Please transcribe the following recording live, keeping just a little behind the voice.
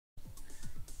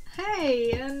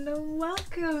Hey, and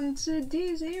welcome to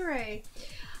Irae.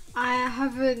 I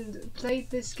haven't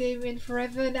played this game in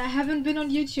forever, and I haven't been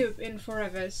on YouTube in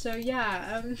forever, so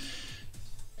yeah,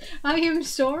 I am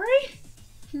sorry?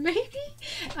 Maybe?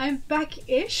 I'm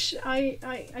back-ish.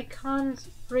 I can't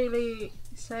really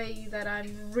say that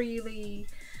I'm really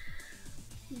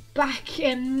back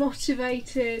and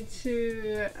motivated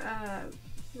to,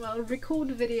 well, record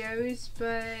videos,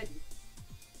 but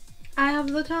I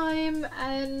have the time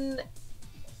and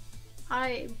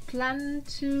I plan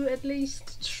to at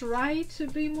least try to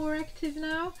be more active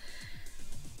now.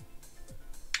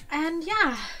 And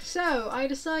yeah, so I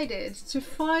decided to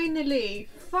finally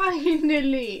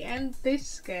end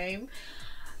this game.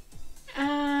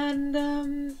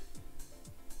 And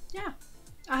yeah,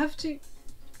 I have to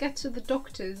get to the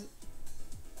doctor's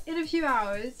in a few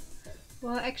hours.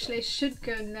 Well, actually I should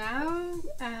go now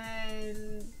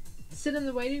and sit in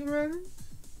the waiting room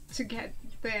to get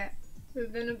there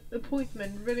with an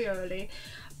appointment really early,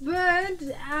 but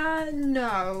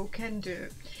no, can do.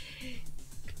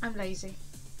 I'm lazy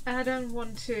and I don't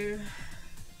want to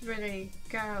really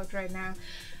go out right now,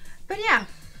 but yeah,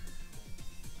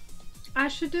 I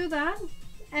should do that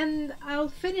and I'll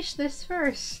finish this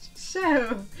first,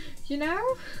 so you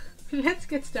know, let's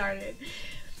get started.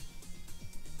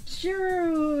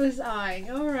 Shirou is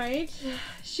eyeing. Alright.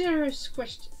 Shirou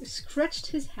scratched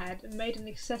his head and made an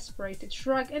exasperated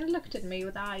shrug and looked at me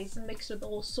with eyes mixed with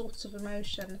all sorts of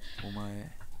emotion.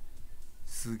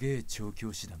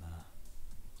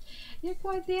 You're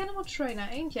quite the animal trainer,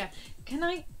 ain't ya? Can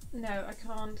I? No, I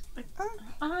can't.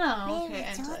 Okay,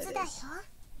 enter this.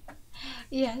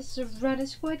 Yes, Ren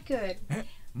is quite good.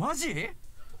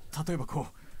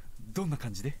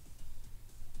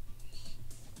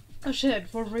 Oh shit,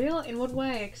 for real? In what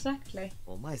way exactly?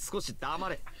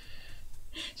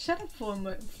 Shut up for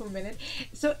a minute.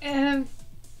 So,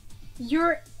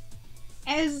 you're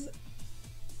as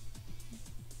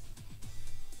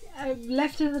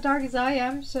left in the dark as I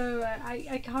am, so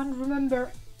I can't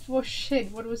remember for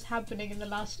shit what was happening in the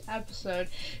last episode.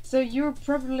 So you're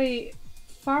probably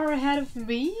far ahead of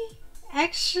me?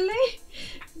 Actually,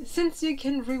 since you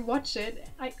can rewatch it,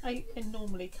 I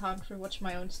normally can't rewatch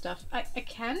my own stuff. I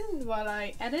can while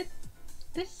I edit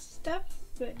this stuff,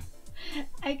 but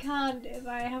I can't if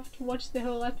I have to watch the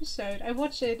whole episode. I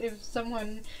watch it if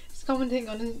someone is commenting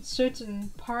on a certain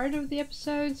part of the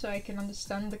episode so I can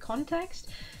understand the context,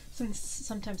 since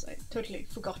sometimes I totally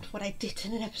forgot what I did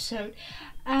in an episode.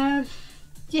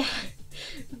 Yeah,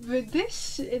 but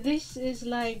this is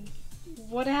like,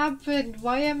 what happened?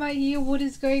 Why am I here? What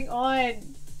is going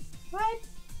on? What?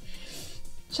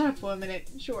 Shut up for a minute.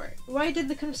 Sure. Why did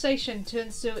the conversation turn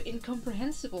so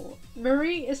incomprehensible?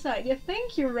 Marie, is that? Yeah,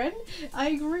 thank you, Ren. I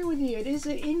agree with you. It is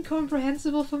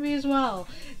incomprehensible for me as well.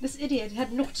 This idiot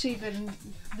had not even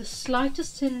the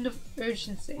slightest hint of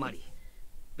urgency.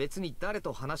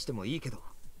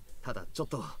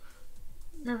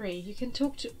 Marie, you can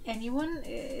talk to anyone.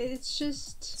 It's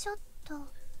just...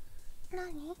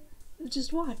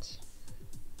 Just what?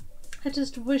 I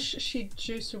just wish she'd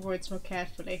choose her words more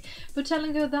carefully, but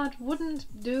telling her that wouldn't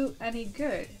do any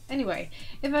good. Anyway,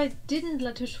 if I didn't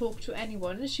let her talk to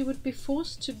anyone, she would be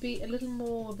forced to be a little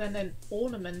more than an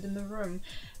ornament in the room,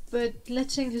 but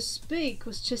letting her speak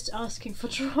was just asking for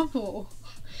trouble.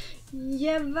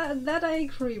 Yeah, that I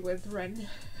agree with, Ren.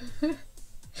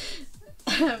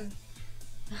 I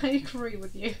agree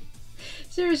with you.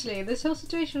 Seriously, this whole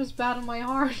situation was bad on my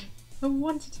heart. I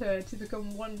wanted her to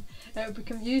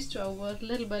become used to our world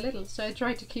little by little, so I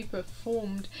tried to keep her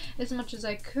formed as much as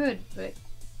I could, but,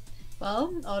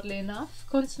 well, oddly enough,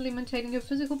 constantly maintaining her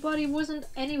physical body wasn't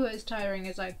anywhere as tiring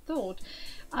as I thought.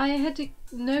 I had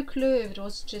no clue if it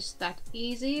was just that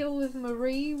easy or if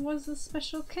Marie was a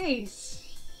special case.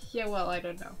 Yeah, well, I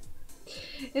don't know.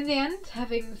 In the end,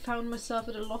 having found myself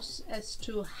at a loss as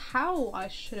to how I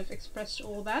should have expressed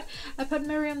all that, I pat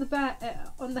Mary on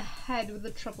the head with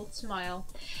a troubled smile.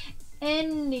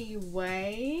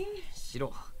 Anyway...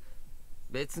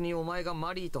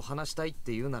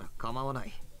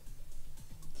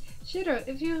 Shirou,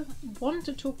 if you want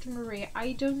to talk to Marie,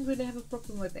 I don't really have a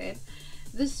problem with it.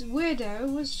 This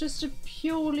weirdo was just a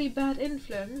purely bad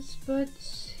influence, but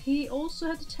he also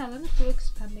had a talent for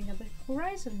expanding other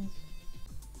horizons.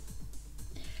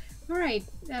 Alright,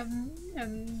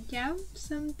 yeah,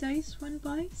 some days went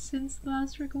by since the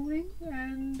last recording,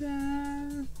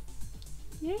 and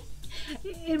yeah,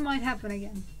 it might happen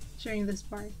again during this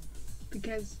part,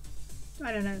 because,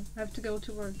 I don't know, I have to go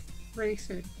to work really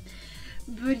soon.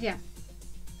 But yeah,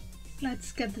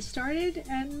 let's get this started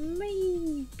and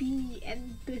maybe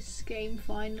end this game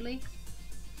finally.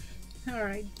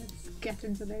 Alright, let's get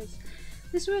into this.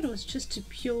 This word was just a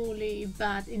purely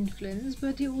bad influence,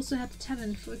 but he also had a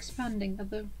talent for expanding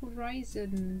other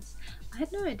horizons. I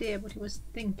had no idea what he was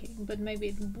thinking, but maybe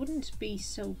it wouldn't be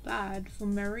so bad for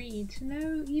Marie to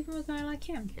know even a guy like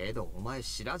him.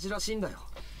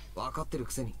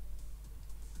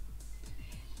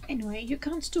 Anyway, you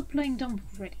can't stop playing dumb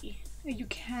already. You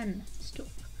can stop.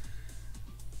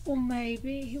 Or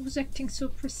maybe he was acting so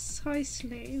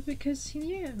precisely because he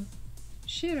knew.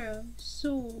 Shirou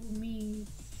saw me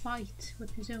fight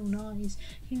with his own eyes.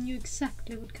 He knew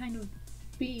exactly what kind of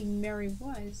being Mary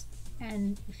was,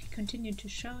 and if he continued to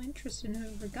show interest in her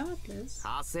regardless...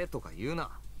 I'm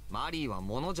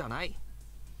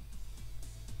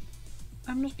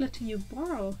not letting you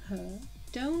borrow her.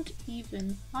 Don't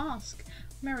even ask.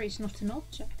 Mary's not an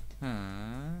object.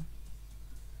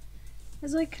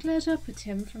 As I glared up at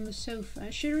him from the sofa,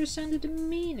 Shirou sounded a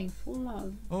meaningful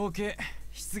love. Okay.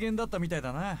 失言だったみたい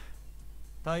だな。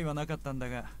体はなかったんだ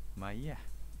が、まあいいや。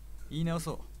言い直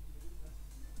そ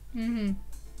う。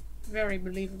Very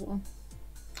believable.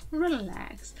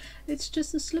 Relax. It's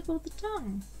just a slip of the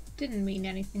tongue. Didn't mean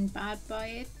anything bad by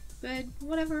it, but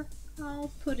whatever.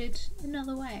 I'll put it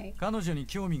another way. 彼女に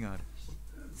興味がある。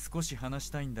少し話し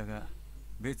たいんだが、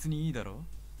別にいいだろ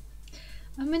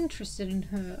う？ I'm interested in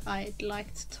her. I'd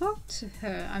like to talk to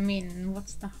her. I mean,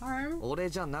 what's the harm? 俺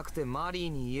じゃなくてマリー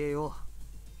に言えよ。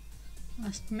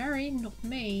Ask Mary, not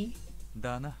me.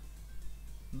 だな。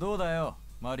どうだよ、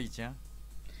マリーちゃん。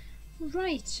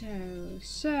Righto.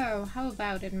 So, how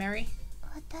about it, Mary?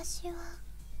 私は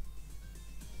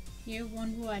You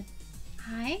want what?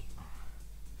 Hi?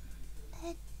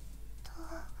 えっと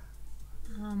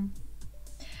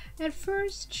At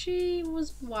first she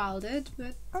was wilded,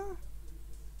 but...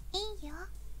 いいよ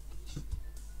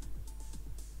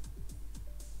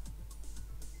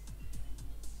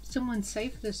Someone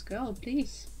save this girl,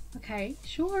 please. Okay,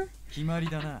 sure. 決まり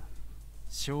だな。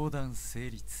商談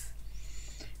成立。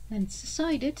Then it's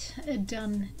decided, a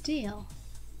done deal.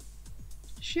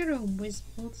 Shirou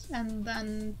whistled and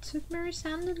then took Mary's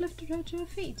hand and lifted her to her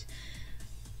feet.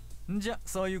 じゃ、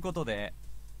そういうことで。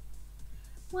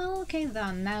Well, okay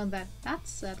then, now that that's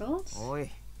settled. おい、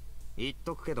言っ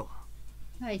とくけど。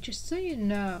Hey, just so you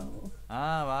know.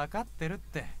 ああ、わかってるっ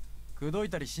て。口説い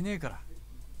たりしねえから。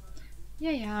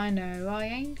Yeah, I know. I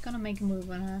ain't gonna make a move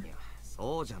on her. いや、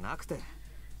そうじゃなくて。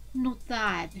Not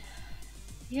that.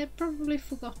 He had probably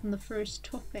forgotten the first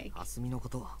topic. 霞のこ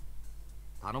と、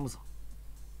頼むぞ。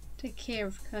Take care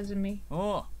of Kasumi.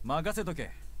 おう、任せとけ。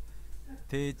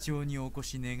丁重にお越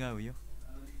し願うよ。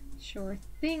Sure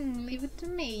thing, leave it to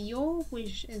me. Your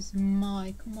wish is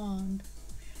my command.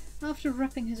 After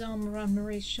wrapping his arm around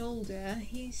Marie's shoulder,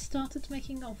 he started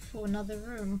making off for another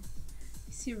room.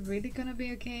 Is he really gonna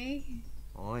be okay?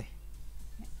 おい。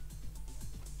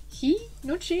He?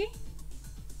 Not she?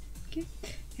 Okay.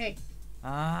 Hey.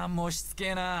 ああ、もうしつけ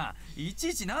えな。いち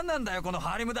いち何なんだよ、この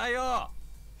ハリムだよ。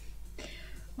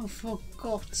Oh, for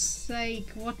God's sake,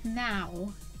 what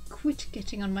now? Quit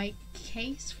getting on my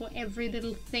case for every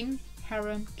little thing,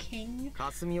 Harem King.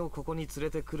 霞をここに連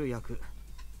れてくる役、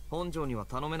本庄には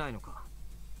頼めないのか。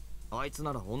あいつ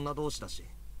なら女同士だし。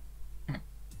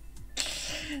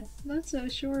Not so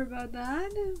sure about that.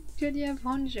 Could you have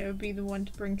Honjo be the one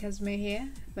to bring Kasumi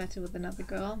here? Better with another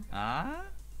girl. あ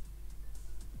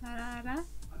あ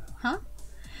Huh?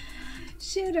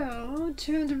 Shirou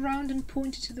turned around and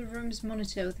pointed to the room's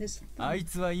monitor with his あ thumb. い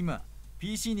つは今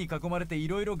PC に囲まれてい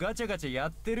ろいろガチャガチャや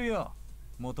ってるよ。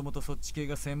もともとそっち系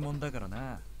が専門だから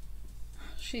な。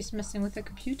She's messing with the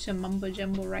computer mumbo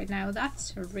jumbo right now.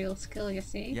 That's her real skill, you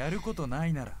see. やることな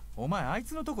いならお前あい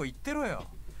つのとこ行ってろよ。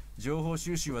情報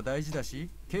収集は大事だ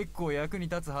し結構役に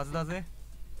立つはずだぜ。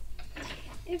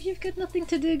If you've got nothing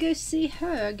to do, go see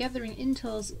her. Gathering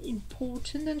intel's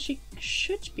important and she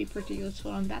should be pretty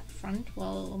useful on that front.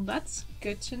 Well, that's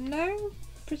good to know.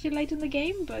 Pretty late in the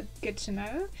game, but good to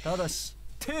know. ただし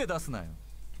手出すなよ。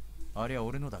あれは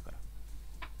俺のだから。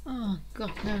Oh,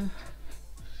 God, no.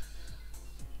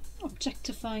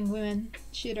 Objectifying women.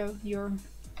 Shirou, you're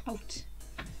out.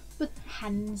 But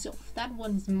hands off. That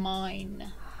one's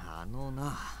mine. あの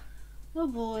な。Oh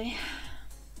boy.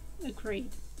 Agreed.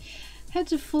 Had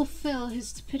to fulfill his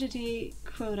stupidity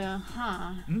quota,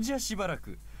 huh? じゃあしばら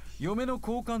く嫁の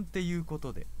交換っていうこ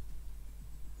とで。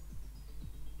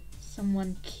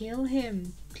Someone kill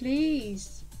him,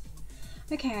 please.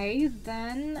 Okay,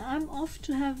 then I'm off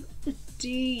to have a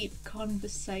deep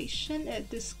conversation, a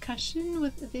discussion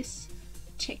with this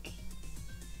chick.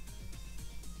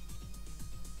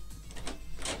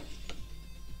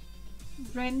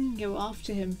 Ren, go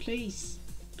after him, please.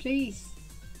 Please.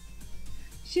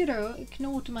 Shirou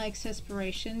ignored my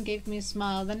exasperation, gave me a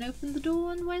smile, then opened the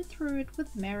door and went through it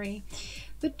with Mary.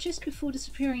 But just before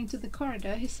disappearing into the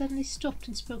corridor, he suddenly stopped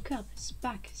and spoke up, his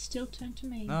back still turned to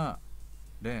me. Ah,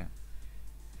 Ren.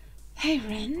 Hey,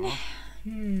 Ren.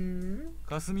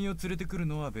 Kasumi を連れてくる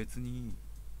のは別にいい。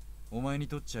お前に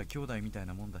とっちゃ兄弟みたい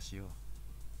なもんだしよ。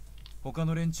他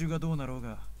の連中がどうなろう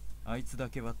が、あいつだ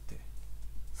けはって、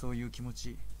そういう気持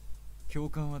ち、共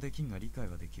感はできんが理解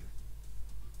はできる。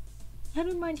I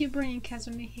don't mind you bringing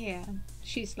Kasumi here.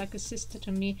 She's like a sister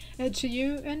to me, to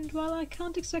you, and while I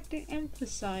can't exactly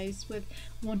emphasize with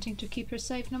wanting to keep her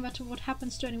safe no matter what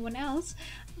happens to anyone else,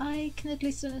 I can at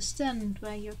least understand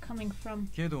where you're coming from.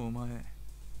 けどお前、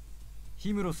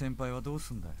氷室先輩はどう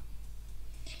すんだよ。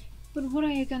But what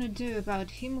are you gonna do about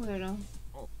Himuro?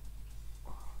 Oh,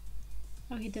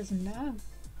 he doesn't know.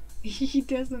 He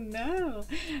doesn't know.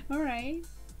 Alright.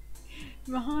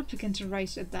 My heart began to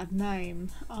race at that name.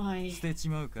 捨てち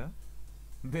まうか？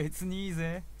別にいい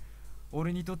ぜ。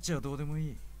俺にとっちゃどうでもい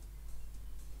い。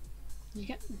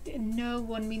No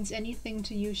one means anything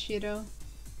to you, Shirou.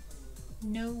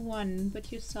 No one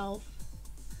but yourself.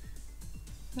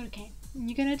 Okay,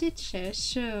 you're gonna ditch her?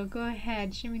 Sure, go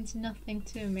ahead. She means nothing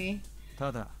to me.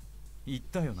 ただ、言っ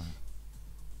たよな。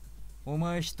お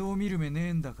前人を見る目ね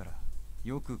えんだから、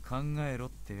よく考えろっ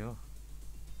てよ。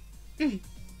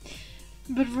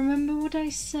But remember what I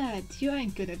said, you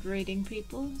ain't good at reading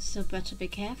people, so better be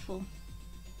careful.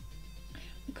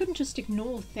 I couldn't just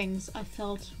ignore things I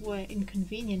felt were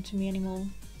inconvenient to me anymore.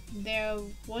 There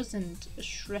wasn't a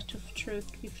shred of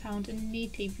truth to be found in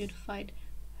neatly beautified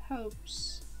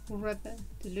hopes, or rather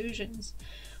delusions.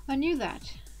 I knew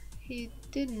that. He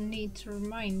didn't need to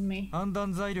remind me. 判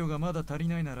断材料がまだ足り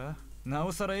ないなら、な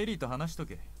おさらエリーと話しと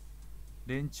け。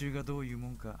連中がどういうも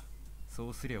んか、そ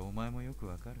うすりゃお前もよく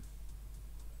わかる。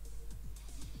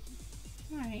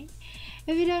Alright.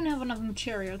 If you don't have enough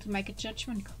material to make a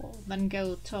judgment call, then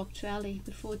go talk to Ellie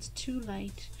before it's too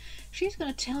late. She's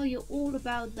gonna tell you all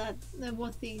about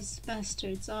what these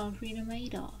bastards are really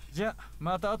made of. じゃ、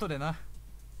また後でな。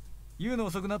言うの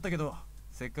遅くなったけど、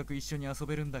せっかく一緒に遊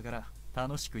べるんだから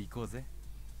楽しく行こうぜ。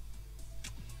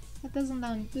That doesn't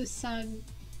sound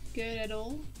good at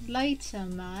all. Later,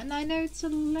 man. I know it's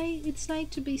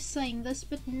late to be saying this,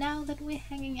 but now that we're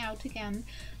hanging out again,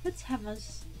 let's have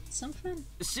some fun.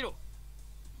 Shirou!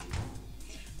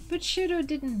 But Shirou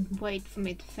didn't wait for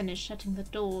me to finish shutting the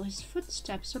door. His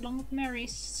footsteps along with Mary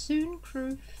soon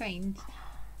grew faint.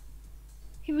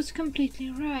 He was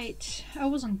completely right. I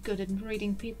wasn't good at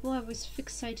reading people. I was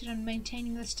fixated on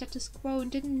maintaining the status quo and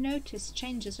didn't notice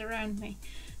changes around me.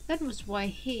 That was why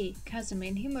he, Kasumi,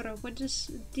 and Himuro were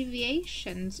just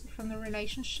deviations from the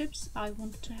relationships I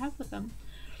wanted to have with them.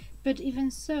 But even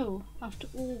so, after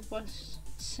all was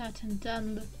said and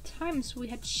done, the times we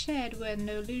had shared were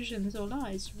no illusions or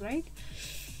lies, right?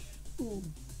 Ooh.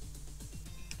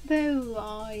 Though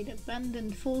I'd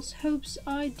abandoned false hopes,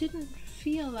 I didn't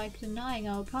feel like denying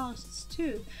our pasts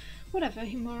too. Whatever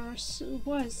Himuro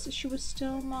was, she was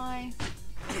still my...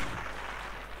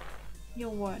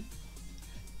 Your word.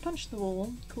 Punched the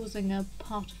wall, causing a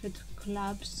part of it to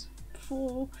collapse.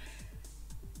 Before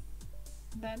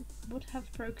that would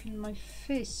have broken my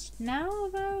fist. Now,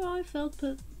 though, I felt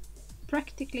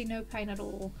practically no pain at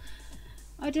all.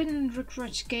 I didn't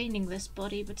regret gaining this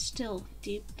body, but still,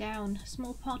 deep down, a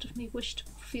small part of me wished to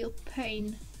feel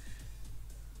pain.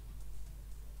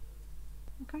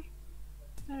 Okay.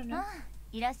 I don't know.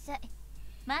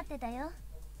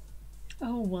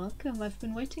 Oh, welcome. I've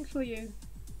been waiting for you.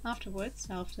 Afterwards,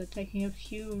 after taking a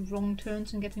few wrong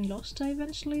turns and getting lost, I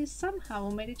eventually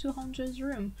somehow made it to Honjo's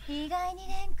room. 意外に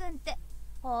レン君って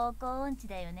方向音痴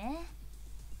だよね。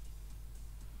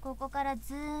ここから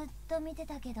ずーっと見て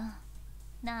たけど、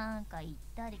なんか行っ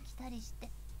たり来たりして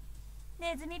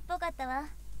ネズミっぽかったわ。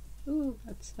 Ooh,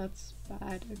 that's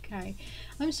bad. Okay.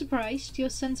 I'm surprised. Your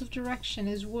sense of direction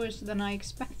is worse than I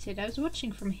expected. I was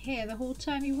watching from here the whole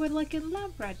time. You were like a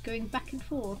lab rat going back and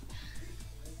forth.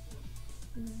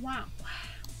 Wow.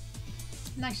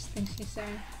 Nice things you say.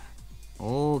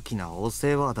 大きなお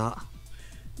世話だ。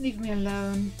 Leave me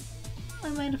alone. I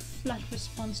made a flat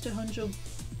response to Honjo's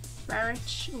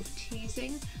barrage of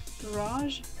teasing.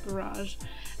 Barrage.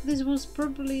 This was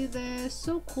probably their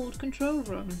so-called control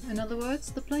room. In other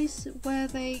words, the place where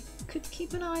they could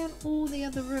keep an eye on all the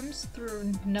other rooms through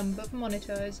a number of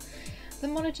monitors. The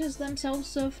monitors themselves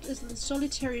served as the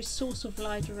solitary source of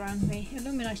light around me,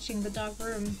 illuminating the dark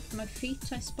room. At my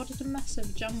feet I spotted a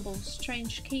massive jumble of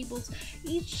strange cables,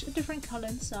 each a different color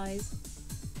and size.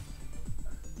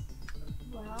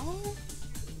 Well,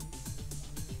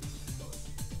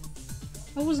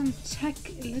 I wasn't tech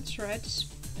illiterate,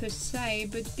 per se,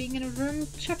 but being in a room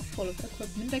chock full of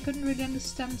equipment, I couldn't really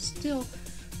understand still.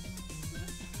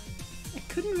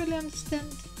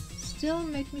 Still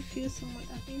made me feel somewhat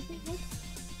uneasy. What?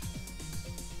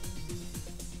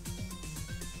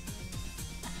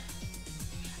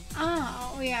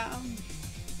 Oh yeah.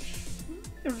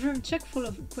 A room chock full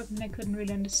of equipment I couldn't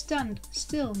really understand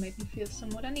still made me feel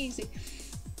somewhat uneasy.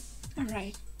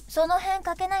 Alright. その辺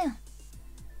かけなよ。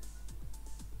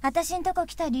私んとこ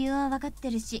来た理由は分かって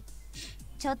るし、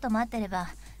ちょっと待ってれば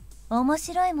面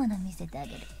白いもの見せてあ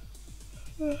げる。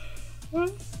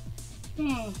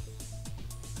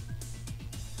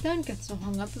Don't get so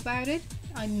hung up about it.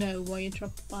 I know why you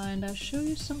dropped by, and I'll show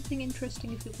you something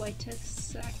interesting if you wait a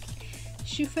sec.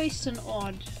 She faced an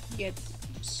odd, yet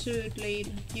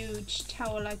absurdly huge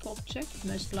tower-like object,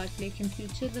 most likely a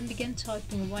computer, then began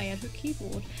typing away at her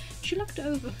keyboard. She looked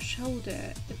over her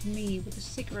shoulder at me with a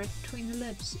cigarette between her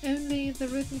lips, only the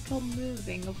rhythmical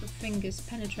moving of her fingers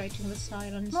penetrating the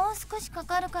silence. もう少しか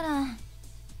かるから、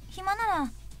暇な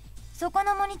らそこ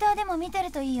のモニターでも見て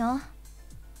るといいよ。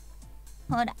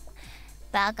ほら、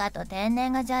バカと天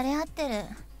然がじゃれ合ってる。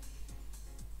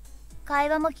会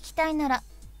話も聞きたいなら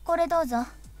これどうぞ。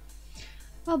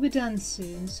I'll be done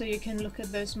soon, so you can look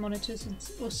at those monitors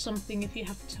or something if you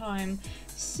have time.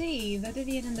 See, that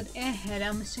idiot and that airhead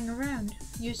are messing around.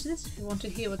 Use this if you want to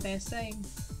hear what they're saying.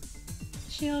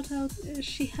 She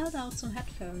held out some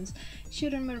headphones.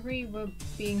 Shirou and Marie were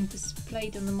being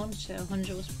displayed on the monitor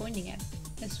Honjo was pointing at.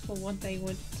 As for what they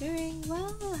were doing,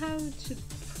 well, how to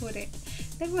put it?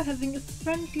 They were having a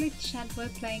friendly chat while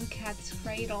playing Cat's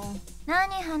Cradle.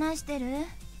 何話してる？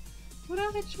 What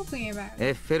are they talking about?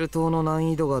 エッフェル塔の難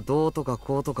易度がどうとか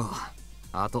こうとか。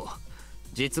あと、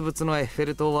実物のエッフェ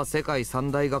ル塔は世界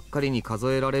三大がっかりに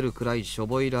数えられるくらいしょ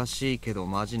ぼいらしいけど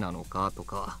マジなのかと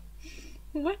か。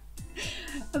What?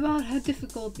 About how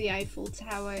difficult the Eiffel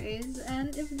Tower is,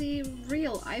 and if the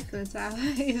real Eiffel Tower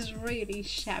is really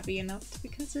shabby enough to be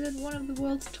considered one of the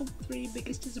world's top 3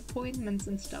 biggest disappointments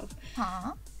and stuff.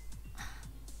 はあ？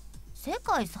世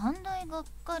界三大がっ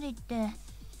かりって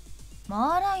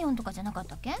マーライオンとかじゃなかっ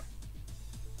たっけ？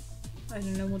 I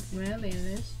don't know what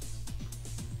Merlion is.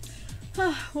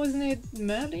 Wasn't it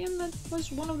Merlion that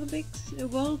was one of the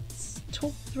world's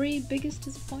top 3 biggest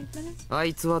disappointments? あ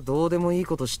いつはどうでもいい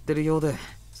こと知ってるようで、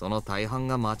その大半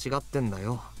が間違ってんだ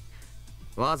よ。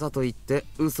わざと言って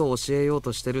嘘を教えよう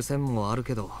としてる線もある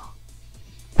けど。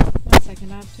One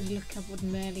second, I have to look up what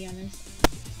Merlion is.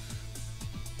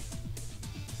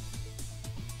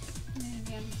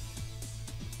 Merlion.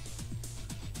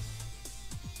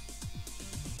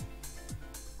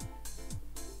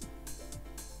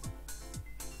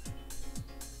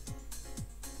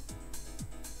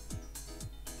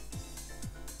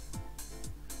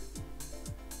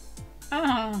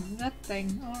 Ah, that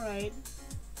thing. Alright.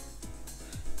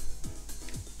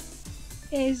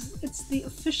 It's the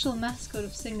official mascot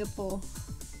of Singapore.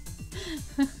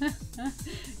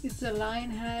 It's a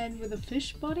lion head with a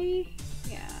fish body?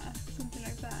 Yeah, something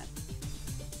like that.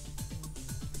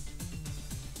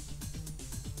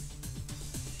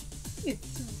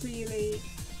 It's really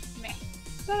meh,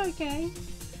 but okay.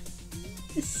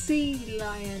 A sea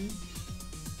lion.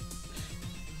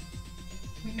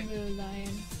 Merlion.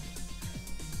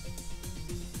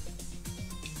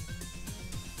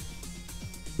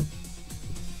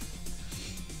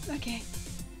 Okay,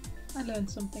 I learned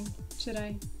something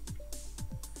today.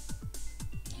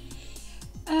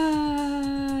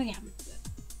 Yeah.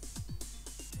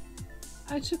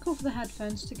 I took off the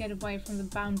headphones to get away from the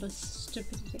boundless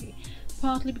stupidity,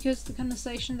 partly because the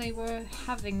conversation they were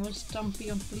having was dumb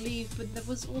beyond belief, but there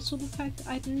was also the fact that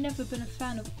I'd never been a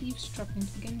fan of eavesdropping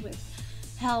to begin with.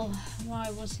 Hell, why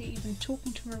was he even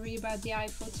talking to Marie about the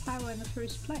Eiffel Tower in the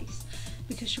first place?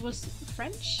 Because she was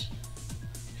French?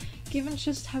 Given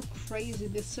just how crazy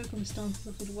the circumstances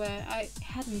of it were, I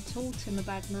hadn't told him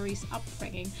about Marie's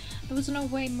upbringing. There was no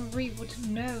way Marie would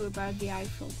know about the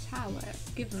Eiffel Tower,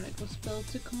 given it was built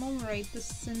to commemorate the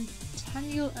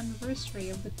centennial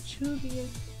anniversary of the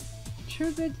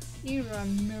turbid era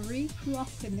Marie grew up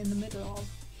in the middle of.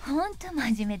 ほんと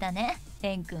真面目だね、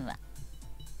レン君は。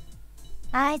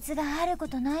あいつがあるこ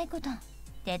とないこと、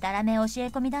でたらめ教え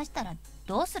込み出したら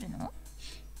どうするの？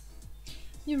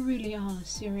 You really are a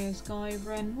serious guy,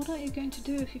 Ren. What are you going to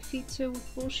do if you feed her with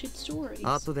bullshit stories?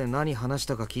 後で何話し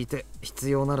たか聞いて必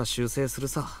要なら修正する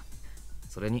さ。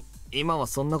それに今は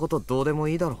そんなことどうでも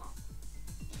いいだろ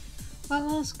う。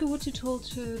I'll ask her what you told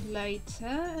her later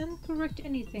and correct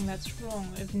anything that's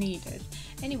wrong if needed.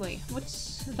 Anyway,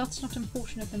 that's not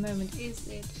important at the moment, is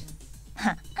it?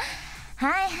 はい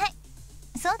はい、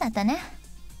そうだったね。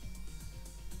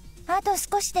あと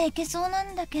少しでいけそうな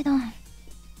んだけど。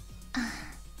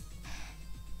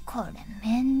これ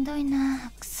めんどい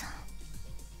な、くそ。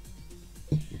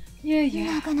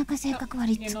なかなか性格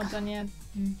悪いっつか。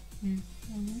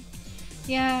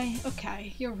Yeah,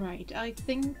 okay, you're right. I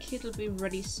think it'll be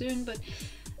ready soon, but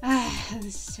this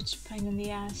is such a pain in the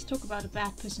ass. Talk about a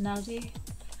bad personality.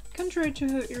 Contrary to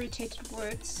her irritated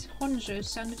words, Honjo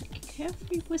sounded a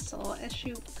carefree whistle as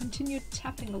she continued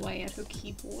tapping away at her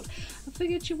keyboard. I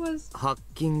figured she was... ハッ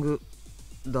キング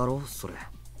だろそれ。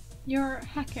 You're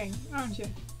hacking, aren't you?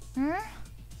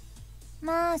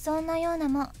 まあそんなような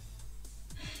もん。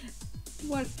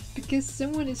 What? Because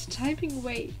someone is typing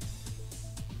away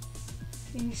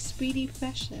in speedy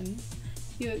fashion?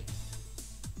 You're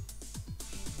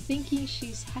thinking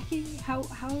she's hacking? How?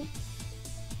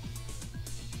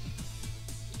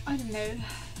 I don't know.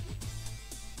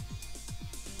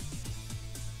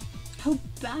 How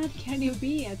bad can you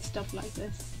be at stuff like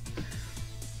this?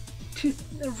 To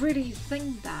really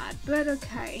think that, but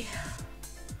okay.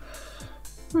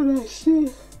 Well, I see.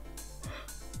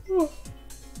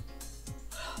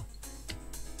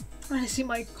 I see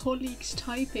my colleagues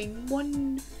typing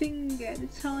one finger at a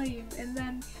time and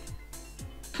then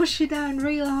push it down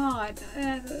real hard.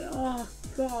 And oh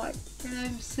god. And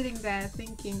I'm sitting there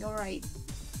thinking, alright,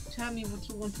 tell me what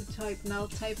you want to type and I'll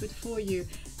type it for you.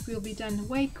 We'll be done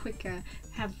way quicker,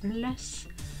 have less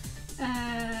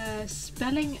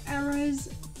spelling errors,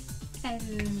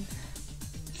 and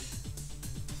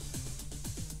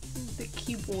the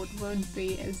keyboard won't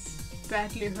be as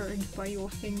badly hurt by your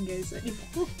fingers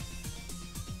anymore.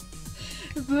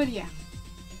 But yeah.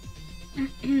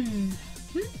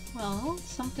 Well,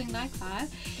 something like that.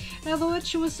 In other words,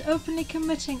 she was openly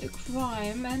committing a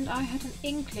crime, and I had an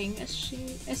inkling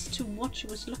as to what she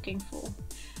was looking for.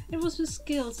 It was her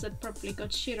skills that probably got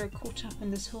Shirou caught up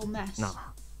in this whole mess. Nah.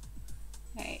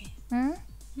 Hey.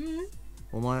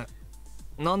 お前、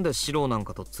なんでシローなん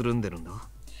かとつるんでるんだ?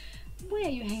 Why are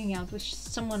you hanging out with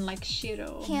someone like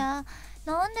Shirou? いや、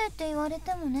なんでって言われ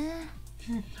てもね。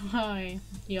Why?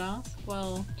 Yes.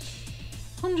 Well,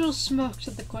 Honjo smirked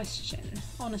at the question.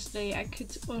 Honestly, I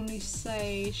could only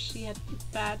say she had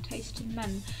bad taste in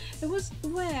men. I was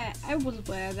aware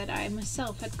that I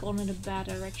myself had gone in a bad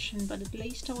direction, but at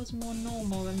least I was more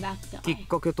normal than that き guy. っ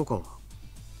かけとかは?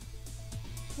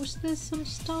 Was there some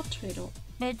start to it all?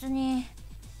 別に、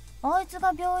あいつ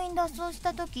が病院脱走し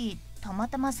た時、たま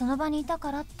たまその場にいた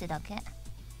からってだけ。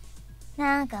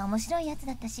なんか面白いやつ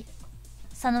だったし、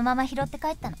そのまま拾って帰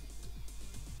ったの。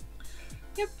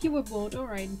Yep, you were bored,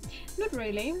 alright. Not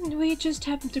really. We just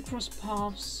happened to cross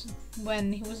paths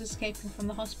when he was escaping from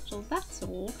the hospital, that's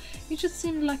all. He just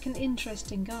seemed like an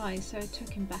interesting guy, so I took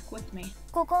him back with me.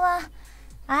 ここは、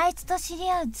あいつと知り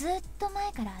合うずっと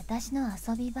前から私の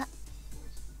遊び場。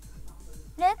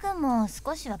レイ君も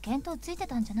少しは見当ついて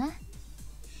たんじゃない？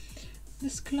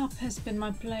 This club has been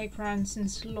my playground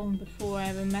since long before I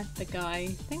ever met the guy.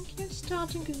 I think you're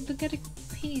starting to get a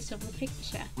piece of the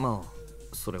picture. ま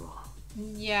あ、それは。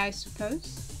Yeah, I suppose.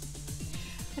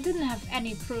 I didn't have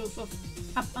any proof of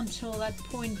up until that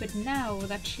point, but now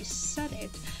that she said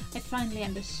it, I finally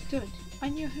understood. I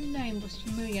knew her name was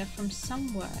familiar from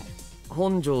somewhere.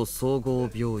 本庄総合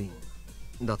病院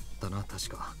だったな、確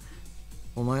か。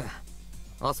お前、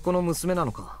あそこの娘な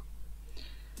のか?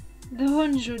 The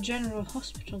Honjo General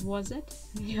Hospital, was it?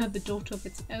 You're the daughter of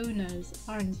its owners,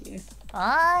 aren't you?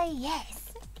 Oh,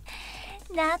 yes.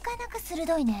 なかなか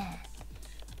鋭いね。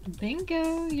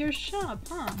Bingo, you're sharp,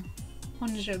 huh?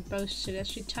 Honjo boasted as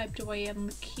she typed away on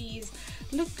the keys.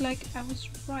 Looked like I was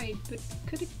right, but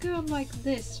could a girl like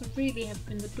this really have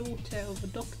been the daughter of a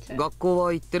doctor? 学校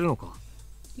は行ってるのか?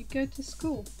 You go to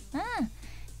school?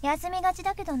 休みがち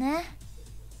だけどね。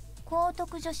高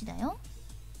徳女子だよ。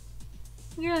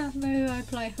Yeah, no, I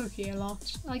play hockey a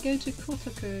lot. I go to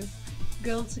Kotoku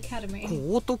Girls Academy.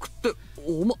 高徳って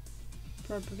おま...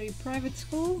 Probably private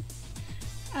school?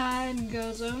 And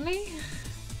girls only?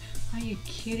 Are you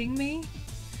kidding me?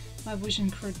 My vision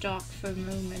grew dark for a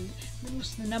moment. It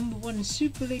was the #1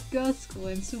 super elite girls school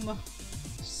in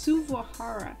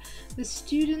Suwahara. The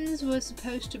students were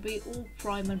supposed to be all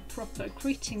prime and proper,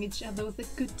 greeting each other with a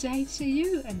good day to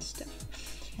you and stuff.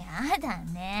 やだ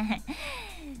ね。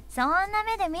そんな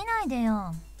目で見ないで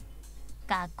よ。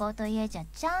学校と家じゃ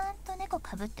ちゃんと猫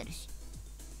かぶってるし。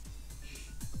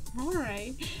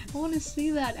Alright, I want to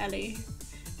see that, Ellie.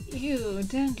 You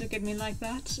don't look at me like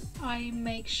that. I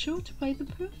make sure to play the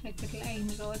perfect little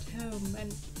angel at home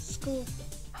and school.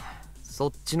 そ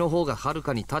っちの方がはる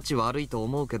かに立ち悪いと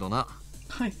思うけどな。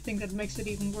I think that makes it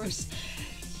even worse.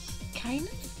 Kind of,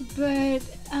 but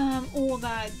all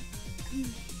that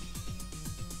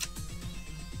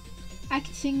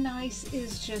acting nice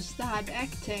is just that,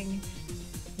 acting.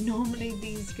 Normally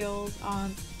these girls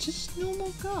aren't just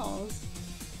normal girls.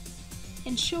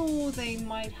 And sure, they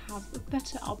might have a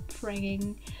better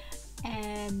upbringing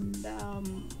and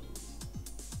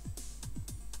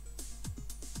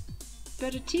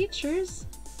better teachers,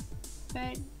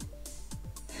 but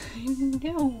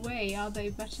no way are they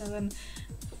better than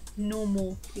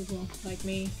normal people like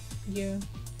me, you,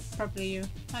 probably you,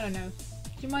 I don't know.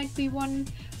 You might be one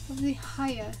of the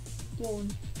higher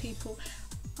born people.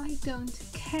 I don't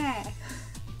care.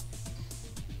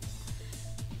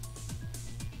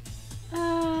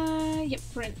 Yep,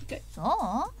 Ren, good. そう？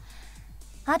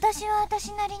私は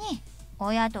私なりに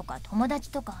親とか友達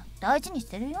とか大事にし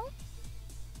てるよ。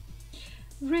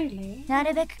Really? な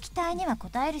るべく期待には応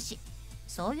えるし、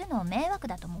そういうのを迷惑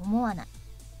だとも思わない。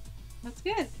That's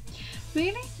good.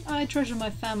 Really? I treasure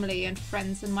my family and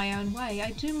friends in my own way.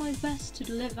 I do my best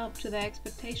to live up to their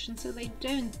expectations so they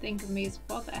don't think of me as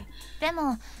bother. で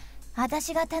も、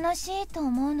私が楽しいと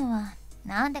思うのは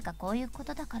なんでかこういうこ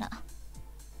とだから。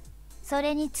そ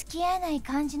れに付き合えない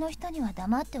感じの人には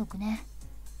黙っておくね。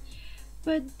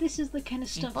But this is the kind of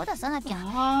尻 stuff. 尾出さなきゃ。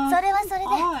 Ah, それはそれ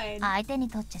fine. で相手に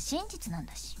とっちゃ真実なん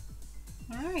だし。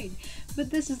Alright, but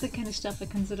this is the kind of stuff I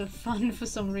consider fun for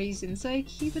some reason, so I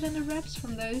keep it under wraps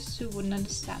from those who wouldn't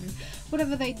understand.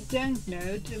 Whatever they don't know,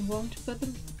 it won't bother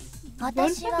them.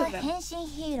 私は変身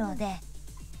ヒーローで、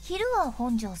昼は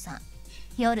本庄さん、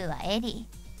夜はエリ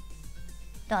ー。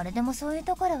誰でもそういう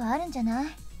ところはあるんじゃない？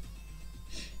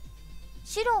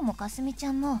シローもかすみち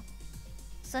ゃんも、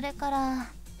それか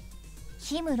ら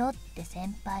ヒムロって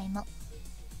先輩も。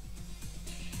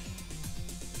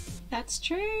That's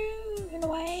true in a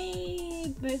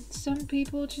way, but some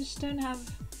people just don't have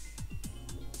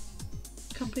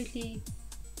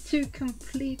two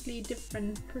completely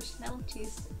different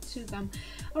personalities to them.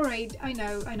 Alright, I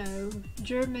know.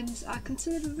 Germans are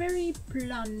considered very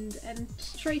blunt and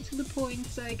straight to the point,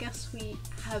 so I guess we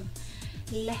have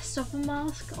less of a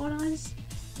mask on us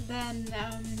than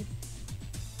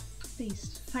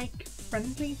these fake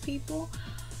friendly people.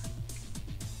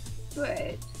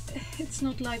 But it's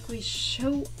not like we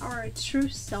show our true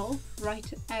self right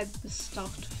at the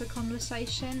start of a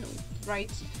conversation, right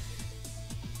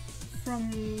from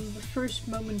the first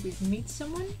moment we meet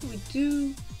someone. We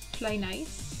do play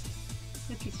nice,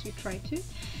 at least we try to,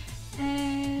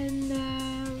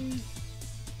 and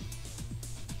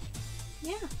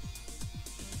yeah,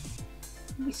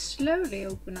 we slowly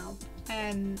open up,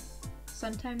 and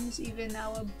sometimes even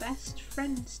our best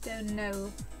friends don't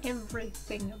know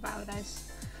everything about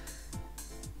us.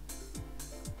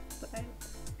 But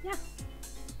yeah,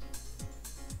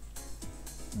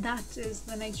 that is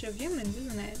the nature of humans,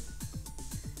 isn't it?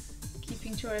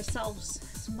 Keeping to ourselves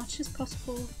as much as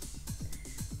possible,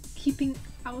 keeping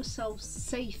ourselves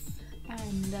safe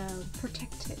and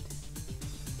protected.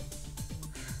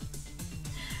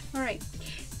 Alright,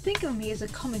 think of me as a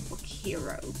comic book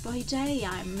hero. By day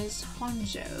I'm Miss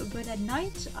Honjo, but at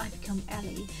night I become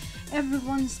Ellie.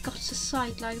 Everyone's got a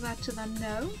side like that to them,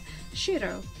 no?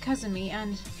 Shirou, Kasumi,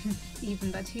 and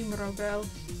even that Himuro girl.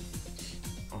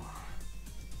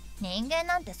 人間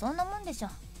なんてそんなもんでしょ。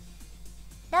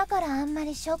だからあんま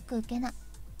りショック受けない。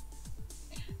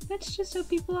That's just how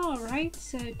people are, right?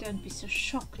 So don't be so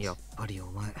shocked. やっぱりお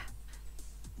前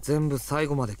全部最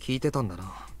後まで聞いてたんだ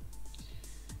な。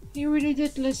You really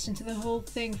did listen to the whole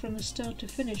thing from the start to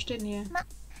finish, didn't you? ま、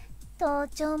盗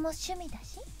聴も趣味だ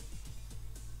し。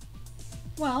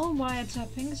Well,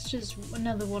 wiretapping is just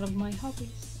another one of my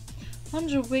hobbies.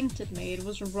 Honjo winked at me. It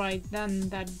was right then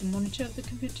that the monitor of the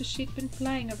computer she'd been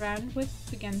playing around with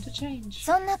began to change.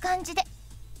 そんな感じで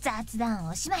雑談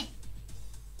おしまい。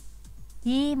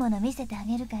いいもの見せてあ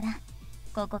げるから、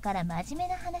ここから真面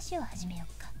目な話を始めよ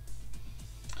うか。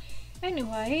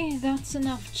Anyway, that's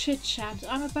enough chit-chat.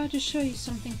 I'm about to show you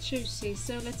something juicy,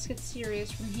 so let's get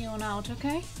serious from here on out,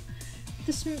 okay?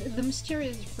 The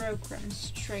mysterious program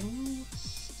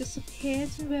strings disappeared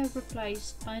and were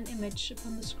replaced by an image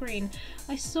upon the screen.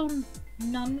 I saw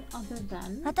none other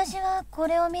than... 私はこ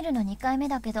れを見るの2回目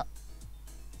だけど、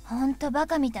ほんとバ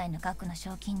カみたいな額の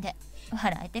賞金で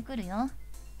笑えてくるよ。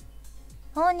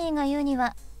本人が言うに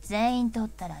は全員取っ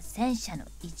たら戦車の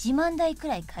1万台く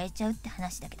らい買えちゃうって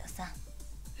話だけどさ。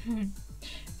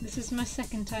This is my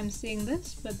second time seeing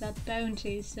this, but that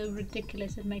bounty is so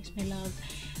ridiculous it makes me laugh.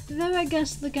 Though I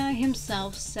guess the guy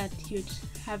himself said you'd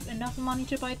have enough money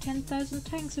to buy 10,000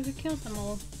 tanks if you killed them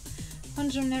all.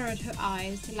 Honjo narrowed her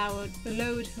eyes,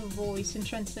 lowered her voice, and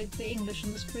translated the English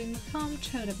on the screen in the calm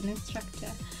tone of an instructor.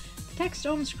 text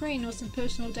on screen was some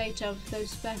personal data of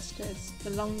those bastards, the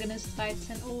Longinus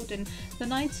Dreizehn Orden, the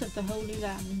Knights of the Holy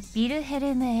Lands. ヴィルヘ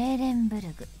ルム・エーレンブ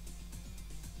ルグ。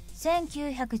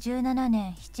1917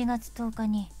年7月10日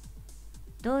に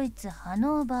ドイツ・ハ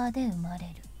ノーバーで生まれ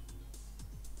る。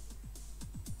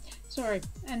Sorry,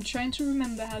 I'm trying to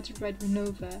remember how to write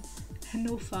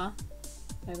Hannover,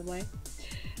 by the way.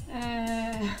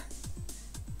 And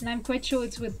I'm quite sure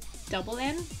it's with double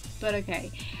N, but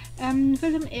okay.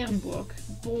 Wilhelm Ehrenburg,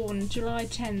 born July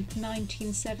 10th,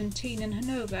 1917 in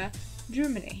Hanover,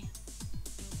 Germany.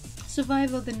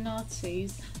 Survivor of the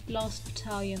Nazis, last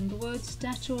battalion, the words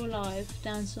dead or alive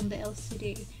dance on the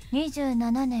LCD.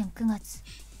 27年9月、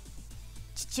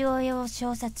父親を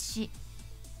射殺し、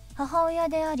母親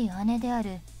であり姉であ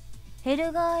るヘ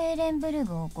ルガー・エーレンブル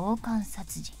グを強姦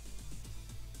殺人。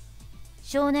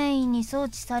少年院に送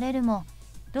致されるも、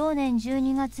同年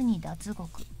12月に脱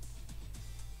獄。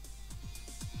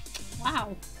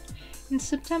Wow! In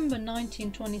September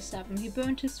 1927, he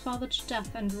burned his father to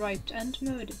death and raped and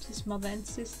murdered his mother and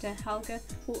sister Helga,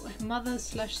 or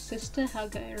mother/sister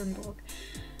Helga Ehrenburg.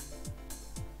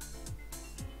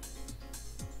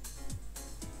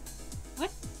 What?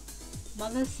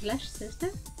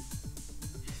 Mother/sister?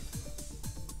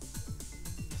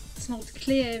 It's not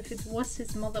clear if it was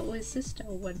his mother or his sister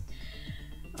or what.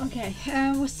 Okay,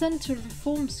 was sent to a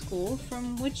reform school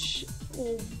from which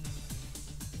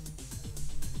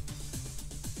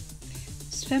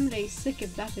his family is sick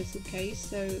if that is the case.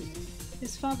 So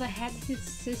his father had his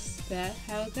sister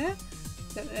Helga,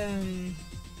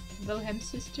 Wilhelm's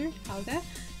sister Helga,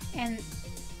 and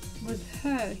with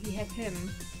her he had him.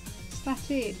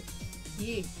 Started.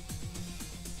 Yeah.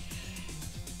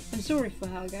 I'm sorry for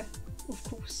Helga, of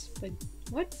course, but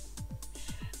what?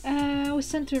 Was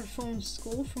sent to a reform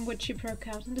school from which he broke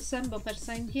out in December of that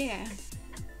same year.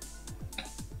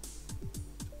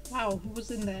 Wow, he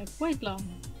was in there quite long.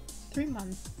 3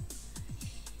 months.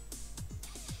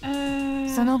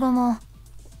 その後も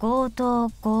強盗、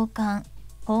強姦、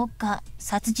放火、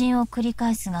殺人を繰り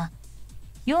返すが、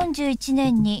41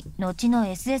年に後の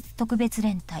SS 特別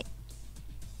連隊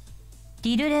デ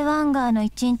ィルレワンガーの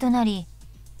一員となり、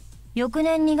翌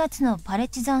年2月のパレ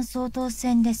チザン総統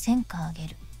選で戦果を挙げ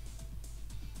る。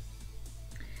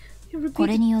こ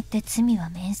れによって罪は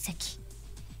免責。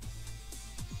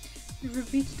He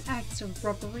repeated acts of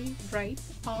robbery, rape,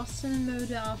 arson and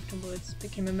murder afterwards,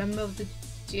 became a member of the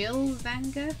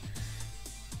Dirlewanger?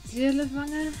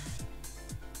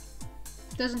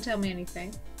 Doesn't tell me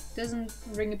anything. Doesn't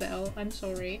ring a bell, I'm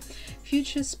sorry.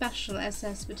 Future Special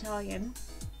SS Battalion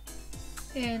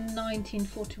in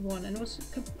 1941 and was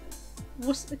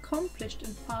accomplished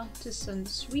in partisan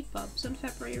sweep-ups in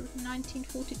February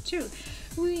 1942.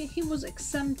 He was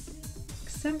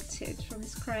exempted from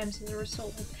his crimes as a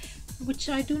result, which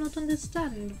I do not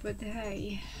understand, but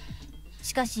hey.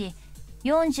 しかし、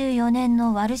44年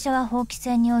のワルシャワ放棄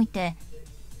戦において、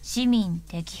市民、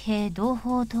敵兵、同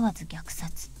胞を問わず虐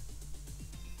殺。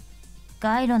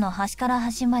街路の端から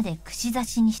端まで串刺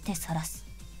しにして晒す。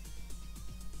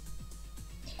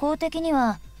公的に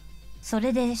はそ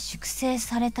れで粛清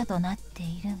されたとなって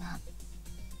いるが。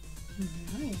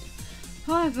Right.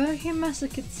 However, he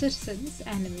massacred citizens,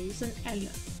 enemies, and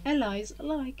allies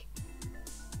alike.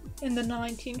 In the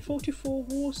 1944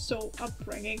 Warsaw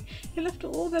upbringing, he left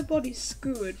all their bodies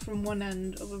skewered from one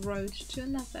end of a road to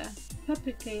another.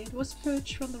 Publicly, it was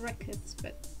purged from the records,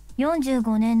 but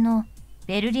 45年の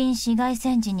ベルリン市街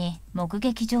戦時に目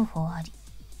撃情報あり。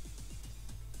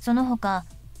その他、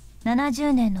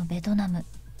70年のベトナム、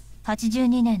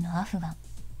82年のアフガン、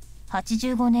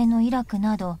85年のイラク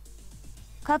など、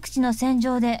各地の戦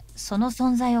場でその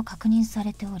存在を確認さ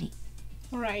れており、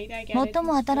最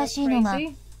も新しいのが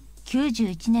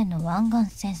91年の湾岸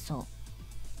戦争、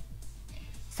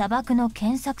砂漠の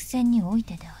検索戦におい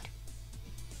てであ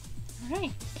る。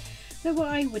Right. There were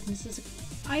eyewitness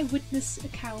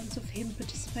accounts of him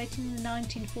participating in the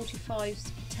 1945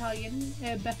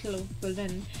 Battle of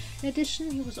Berlin. In addition,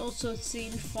 he was also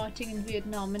seen fighting in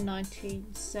Vietnam in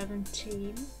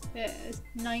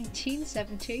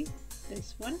 1970,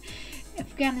 this one,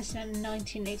 Afghanistan in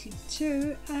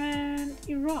 1982, and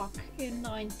Iraq in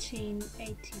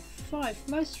 1985.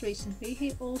 Most recently,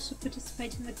 he also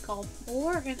participated in the Gulf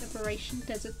War and Operation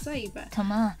Desert Saber. と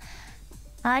まあ、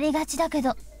ありがちだけ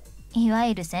ど、いわ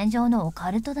ゆる戦場のオカ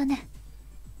ルトだね。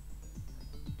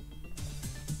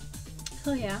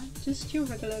So yeah, just your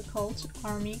regular cult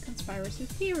army conspiracy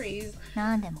theories.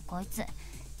 なんでもこいつ、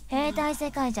兵隊世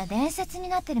界じゃ伝説に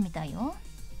なってるみたいよ。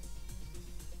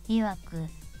いわく、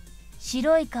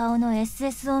白い顔の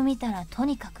SS を見たらと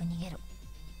にかく逃げろ。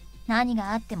何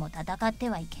があっても戦って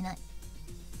はいけない。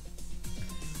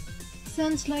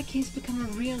Sounds like he's become a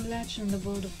real legend in the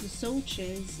world of the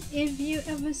soldiers. If you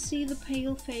ever see the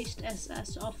pale-faced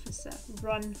SS officer,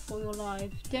 run for your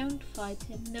life. Don't fight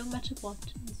him, no matter what,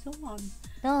 and so on.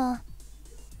 どう？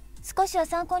少しは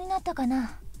参考になったか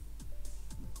な？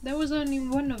 That was only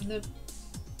one of the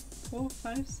 4,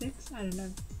 5, 6, I don't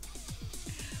know.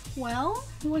 Well,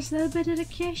 was that a bit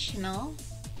educational?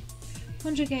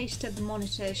 Hunter gazed at the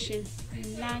monitor. She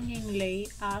langingly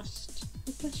asked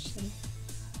the question.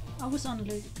 I was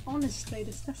honestly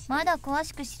discussing. まだ詳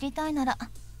しく知りたいなら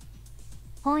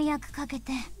翻訳かけ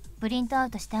てプリントアウ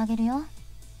トしてあげるよ。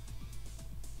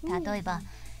例えば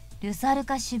ルサル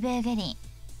カ・シュベーゲリン、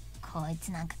こい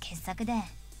つなんか傑作で。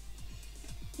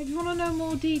If you want to know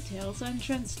more details, I'll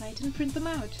translate and print them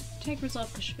out. Take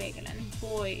Rosalka Schwegelin.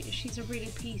 Boy, she's a real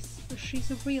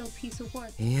piece of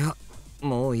work. いや、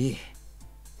もういい。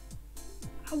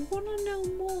I want to know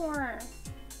more.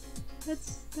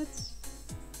 That's.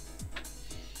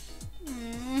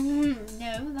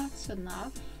 No, that's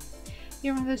enough.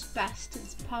 Hearing those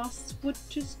bastards' pasts would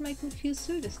just make me feel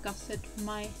so disgusted.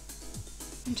 My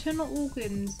internal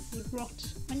organs would rot.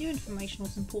 I knew information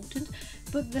was important,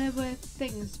 but there were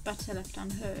things better left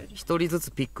unheard. 一人ず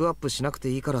つピックアップしなく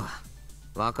ていいから、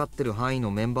分かってる範囲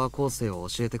のメンバー構成を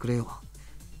教えてくれよ。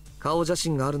顔写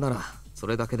真があるならそ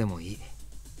れだけでもいい。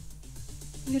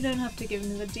You don't have to give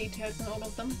me the details on all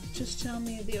of them. Just tell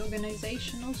me the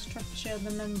organizational structure of the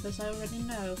members I already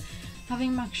know.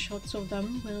 Having max shots of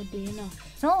them will be enough.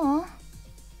 そう？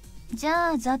じ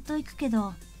ゃあざっといくけ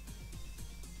ど、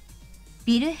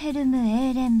ビルヘルム・エ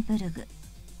ーレンブルグ、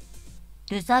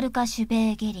ルサルカ・シュ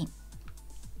ベーゲリン、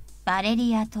バレ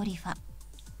リア・トリファ、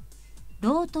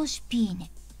ロート・シュピーネ。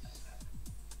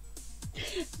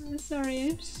I'm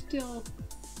sorry,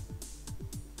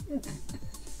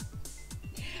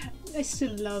 I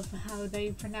still love how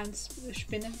they pronounce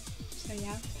Spinne. So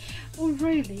yeah. Oh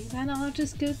really? Then I'll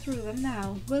just go through them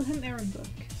now. Wilhelm Ehrenburg,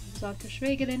 Rosalka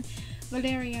Schwegelin,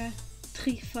 Valeria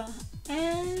Trifa,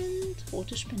 and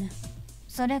Rote Spinne.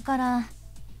 それから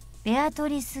ベアト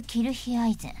リス・キルヒア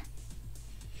イゼ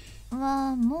ン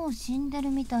はもう死んでる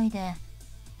みたいで、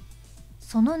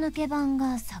その抜け番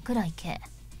が桜井圭。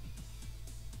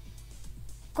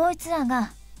こいつら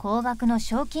が高額の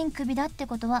賞金首だって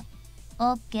ことは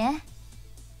OK?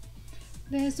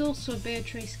 There's also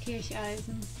Beatrice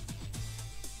Kircheisen,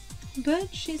 but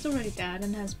she's already dead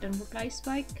and has been replaced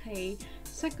by Kei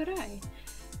Sakurai.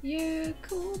 You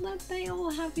cool that they all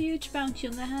have a huge bounty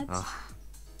on their heads?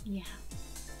 Yeah.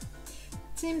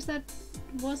 It seems that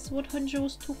was what Hunter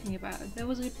was talking about. There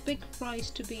was a big price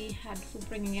to be had for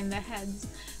bringing in their heads,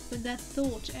 but that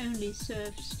thought only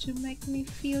served to make me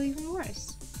feel even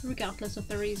worse. Regardless of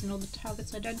the reason or the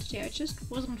target's identity, I just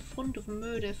wasn't fond of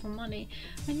murder for money.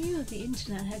 I knew the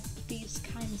internet had these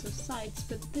kinds of sites,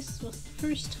 but this was the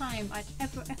first time I'd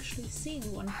ever actually seen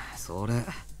one. それ、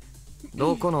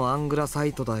どこのアングラサ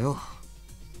イトだよ。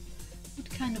What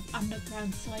kind of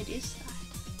underground site is that?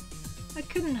 I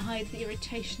couldn't hide the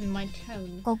irritation in my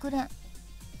tone. 国連。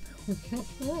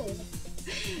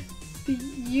The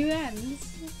UN's?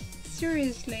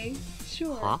 Seriously?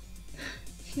 Sure. は？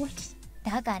 What?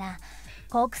 だから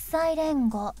国際連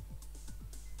合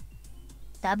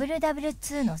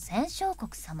WW2 の戦勝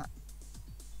国様、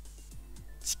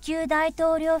地球大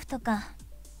統領府とか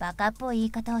バカっぽい言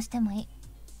い方をしてもいい。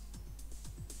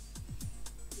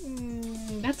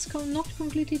That's not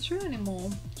completely true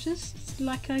anymore. Just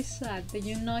like I said, the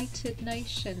United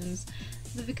Nations,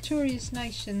 the victorious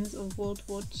nations of World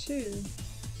War II.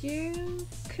 You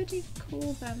could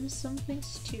call them something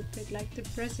stupid like the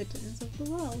presidents of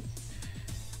the world.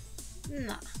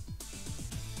 Nah.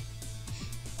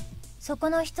 そこ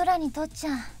の人らにとっち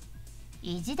ゃ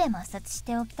意地で抹殺し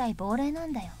ておきたい亡霊な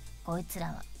んだよ、こいつら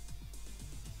は。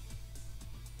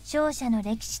勝者の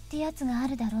歴史ってやつがあ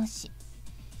るだろうし。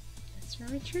That's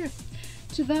very true.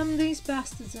 To them, these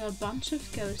bastards are a bunch of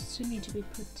ghosts who need to be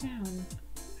put down.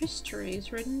 History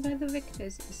is written by the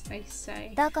victors, as they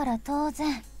say. だから当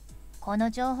然、この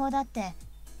情報だって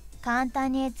簡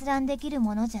単に閲覧できる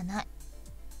ものじゃない。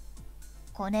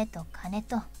コネと金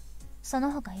とそ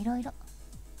の他いろいろ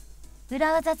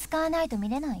裏技使わないと見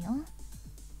れないよ。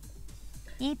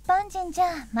一般人じ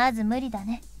ゃまず無理だ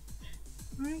ね。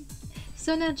Right.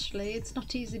 So naturally, it's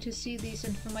not easy to see these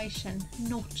information,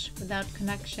 not without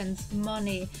connections,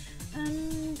 money,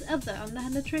 and other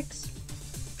underhanded tricks.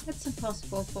 It's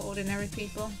impossible for ordinary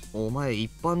people. お前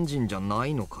一般人じゃな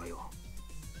いのかよ。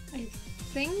I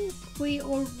think we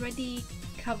already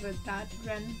covered that,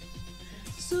 Ren.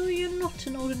 So you're not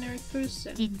an ordinary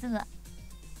person. 実は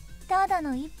ただ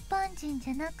の一般人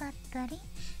じゃなかったり。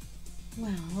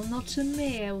Well, not a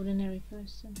mere ordinary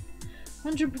person.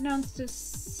 Hunter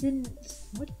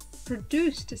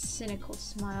produced a cynical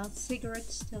smile, cigarette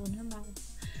still in her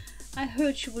mouth. I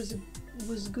heard she was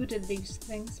good at these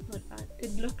things, but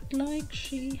it looked like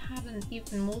she had an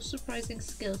even more surprising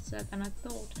skill set than I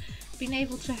thought. Being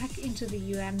able to hack into the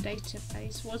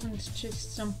database wasn't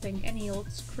just something any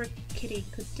old script kiddie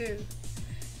could do.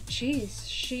 Jeez,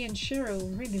 she and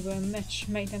Shirou really were a match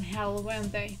made in hell,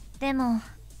 weren't they? でも、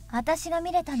私が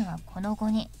見れたのはこの5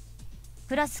人。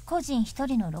プラス個人1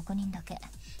人の6人だけ。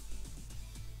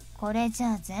これじ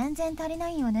ゃあ全然足りな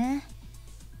いよね。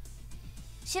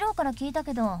シロから聞いた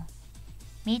けど、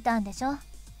見たんでしょ？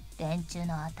連中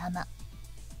の頭。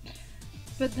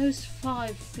But those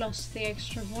 5 plus the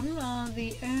extra one are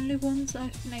the only ones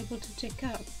I've been able to tick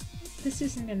up. This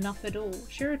isn't enough at all.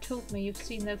 Shirou told me you've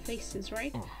seen their faces,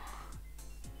 right?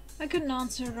 I couldn't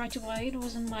answer right away. It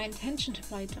wasn't my intention to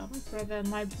play dumb. Rather,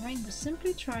 my brain was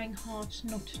simply trying hard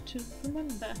not to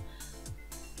remember.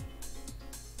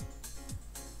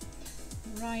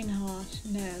 Reinhardt,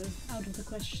 no, out of the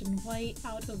question, way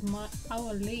out of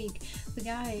our league. The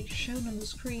guys shown on the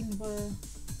screen were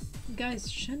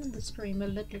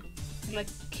little like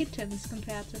kittens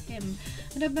compared to him,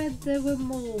 and I bet there were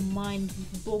more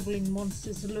mind-boggling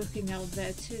monsters lurking out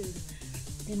there too.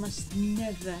 They must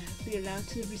never be allowed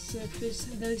to resurface.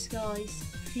 Those guys,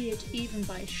 feared even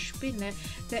by Spinner,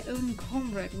 their own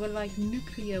comrade, were like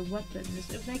nuclear weapons.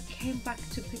 If they came back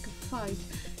to pick a fight,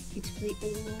 it'd be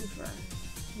all over.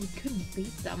 We couldn't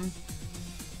beat them.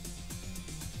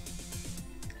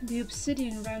 The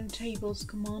Obsidian Round Table's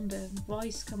commander,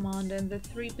 vice commander, and the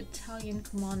 3 battalion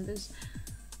commanders.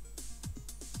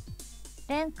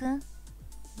 レン君、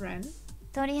 Ren?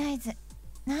 とりあえず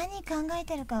何考え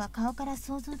てるかは顔から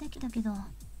想像できたけど、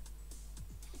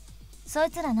そい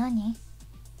つら何？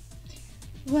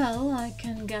 Well, I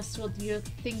can guess what you're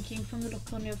thinking from the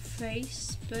look on your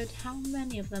face, but how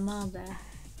many of them are there?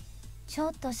 ちょ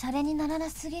っとシャレにならな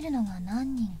すぎるのが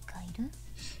何人かいる？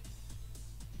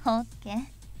オッケー。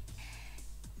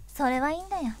それはいいん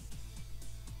だよ。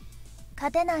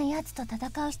勝てないやつと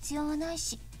戦う必要はない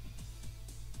し、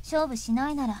勝負しな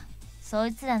いならそ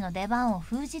いつらの出番を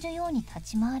封じるように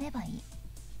立ち回ればいい。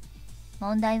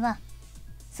問題は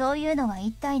そういうのが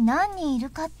一体何人いる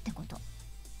かってこと。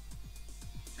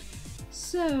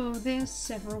So, there's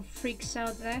several freaks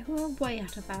out there who are way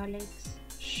out of our leagues.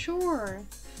 Sure,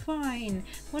 fine,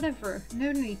 whatever.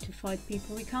 No need to fight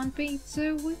people we can't beat,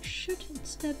 so we should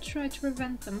instead try to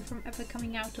prevent them from ever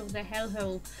coming out of their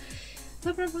hellhole.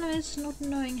 The problem is not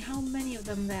knowing how many of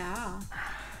them there are.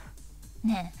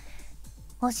 ねえ、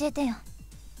教えてよ。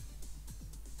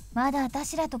まだ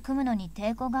私らと組むのに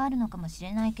抵抗があるのかもし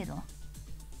れないけど、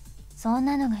そん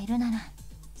なのがいるなら好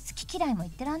き嫌いも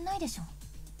言ってらんないでしょ。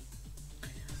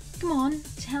Come on,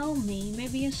 tell me.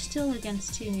 Maybe you're still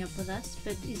against teaming up with us,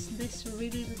 but is this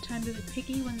really the time to be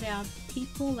picky when there are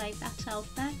people like that out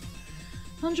there?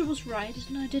 Hunter was right,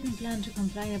 and I didn't plan to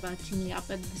complain about teaming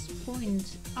up at this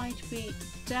point. I'd be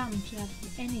damned to have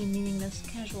any meaningless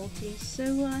casualties,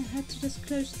 so I had to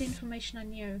disclose the information I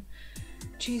knew.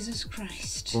 Jesus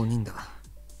Christ. 5人だ。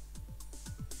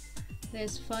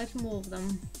 There's 5 more of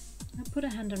them. I put a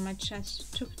hand on my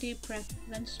chest, took a deep breath,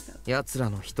 then spoke. 奴ら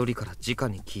の1人から直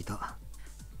に聞いた。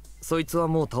そいつは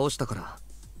もう倒したから、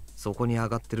そこに上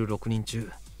がってる6人中、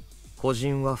個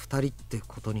人は2人って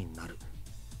ことになる。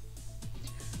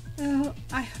Oh,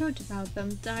 I heard about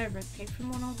them directly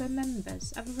from one of their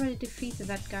members. I've already defeated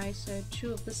that guy, so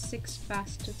 2 of the 6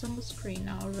 bastards on the screen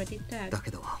are already dead. だ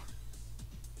けど、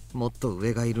もっと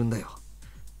上がいるんだよ。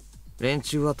連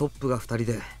中はトップが2人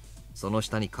で、その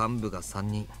下に幹部が3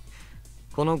人。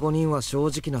この5人は正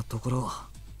直なところ。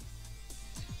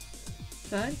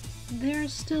But there are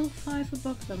still 5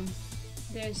 above them.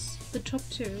 There's the top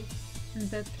 2 and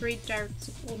the 3 direct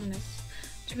subordinates.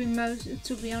 To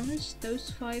be honest,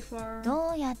 those 5 are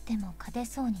どうやっても勝て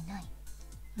そうにない。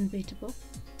unbeatable.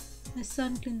 I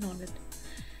silently nodded.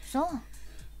 そう。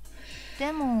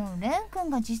でもレン君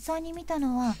が実際に見た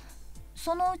のは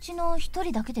そのうちの1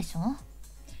人だけでしょ。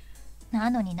な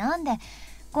のになんで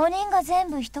5人が全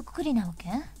部一括りなわけ？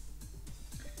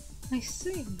 I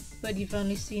see, but you've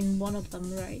only seen one of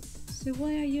them, right? So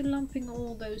why are you lumping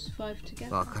all those 5 together?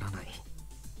 わからない。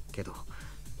けど、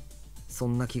そ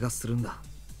んな気がするんだ。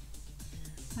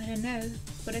I don't know,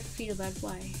 but I feel that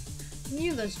way. I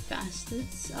knew those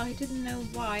bastards. I didn't know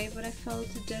why, but I felt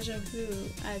a déjà vu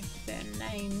at their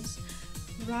names.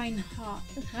 Reinhardt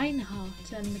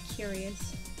and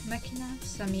Mercurius, Machina,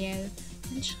 Samuel,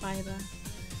 and Schreiber.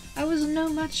 I was no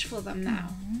match for them now.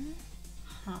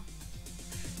 Huh.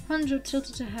 Hunter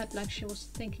tilted her head like she was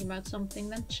thinking about something,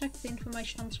 then checked the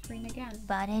information on screen again.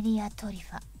 バレリアトリ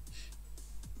ファ。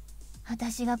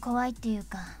私が怖いっていう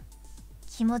か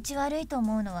気持ち悪いと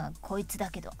思うのはこいつだ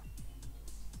けど、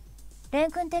レ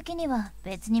ン君的には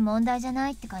別に問題じゃな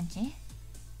いって感じ？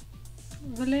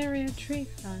 Valeria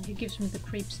Trefa, he gives me the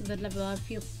creeps at the level I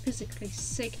feel physically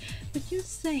sick, but you're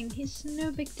saying he's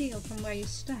no big deal from where you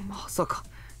stand. まさか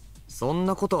そん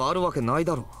なことあるわけない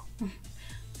だろう。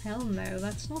Hell no,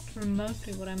 that's not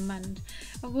remotely what I meant.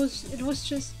 It was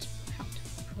just, how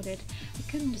to put it,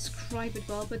 I couldn't describe it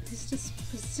well, but his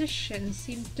disposition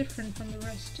seemed different from the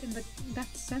rest. In that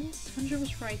sense, Hunter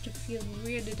was right to feel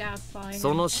weirded out by him.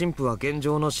 その神父は現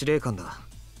状の司令官だ。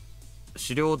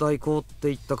狩猟代行って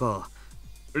言ったか、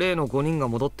例の5人が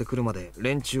戻ってくるまで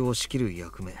連中を仕切る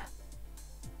役目。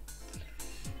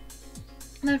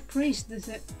That priest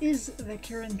is the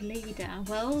current leader.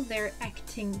 Well, their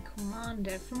acting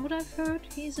commander. From what I've heard,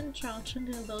 he's in charge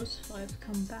until those 5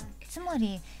 come back. つま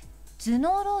り頭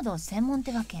脳労働専門っ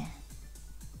てわけ。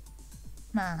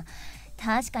まあ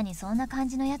確かにそんな感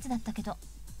じのやつだったけど、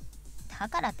だ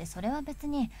からってそれは別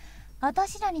に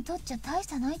私らにとっちゃ大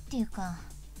差ないっていうか。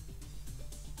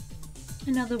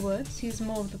In other words, he's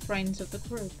more of the brains of the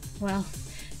group. Well,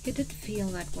 he did feel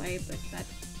that way, but that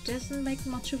doesn't make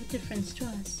much of a difference to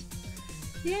us.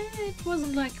 Yeah, it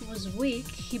wasn't like it was weak.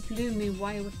 He blew me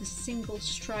away with a single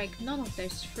strike. None of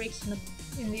those freaks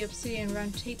in the Obsidian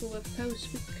Round Table were foes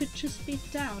we could just beat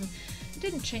down. It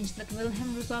didn't change that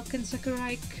Wilhelm, Rozak and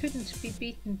Sakurai couldn't be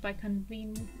beaten by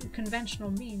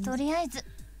conventional means. とりあえず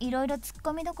いろいろ突っ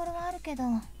込みどころはあるけど、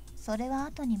それは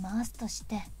後に回すとし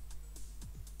て、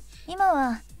今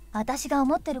は私が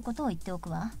思ってることを言ってお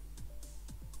くわ。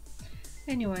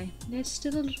Anyway, there's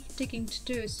still a lot of digging to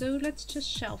do, so let's just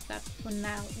shelve that for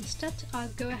now. Instead, I'll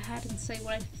go ahead and say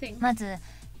what I think. まず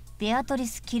ベアトリ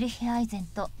ス・キルヒアイゼン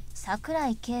と桜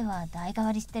井圭は代替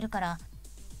わりしてるから、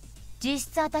実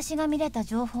質私が見れた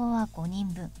情報は5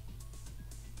人分。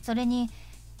それに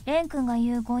レン君が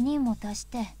言う5人も足し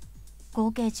て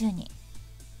合計10人。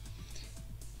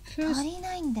足り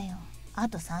ないんだよ、あ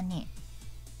と3人。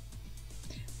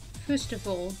First of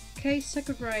all, Kei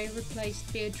Sakurai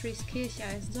replaced Beatrice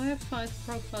Kirchheim, so I have 5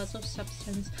 profiles of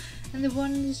substance, and the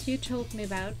ones you told me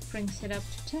about brings it up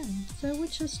to 10, so we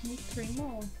just need 3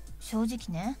 more. 正直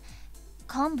ね、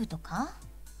幹部とか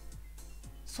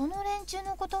その連中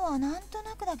のことはなんと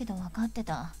なくだけど分かって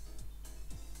た。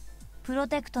プロ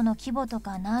テクトの規模と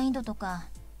か難易度とか、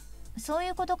そうい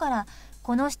うことから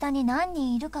この下に何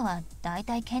人いるかはだい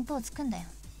たい見当つくんだよ。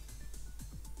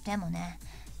でもね、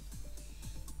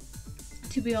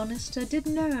To be honest, I did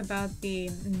know about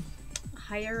the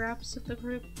higher-ups of the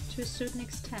group to a certain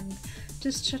extent.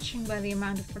 Just judging by the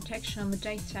amount of protection on the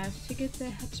data, I figured there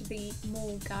had to be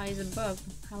more guys above.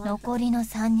 However, 残りの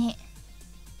3人、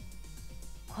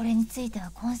これについて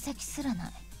は痕跡すらな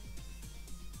い。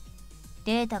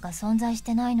データが存在し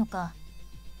てないのか、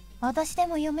私で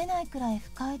も読めないくらい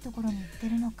深いところに行って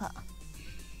るのか、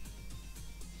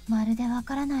まるでわ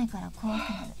からないから怖くな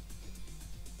る。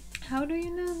how do you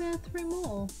know there are 3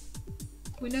 more?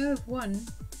 We know of one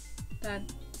that...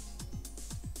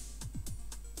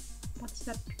 What's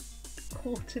that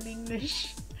called in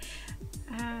English?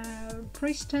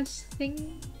 Priestess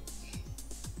thing?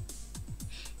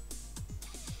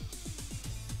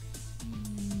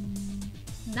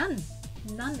 None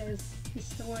is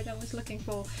the word I was looking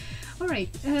for.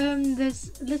 Alright,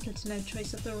 there's little to no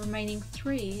trace of the remaining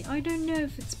 3. I don't know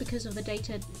if it's because of the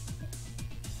data...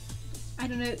 I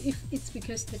don't know if it's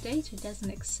because the data doesn't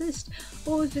exist,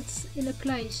 or if it's in a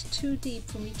place too deep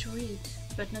for me to read,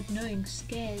 but not knowing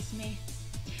scares me.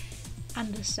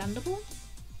 Understandable?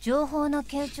 情報の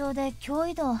傾聴で脅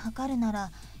威度を測るな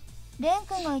ら、レン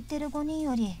君が言ってる5人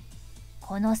より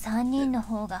この3人の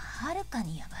方がはるか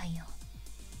にやばいよ。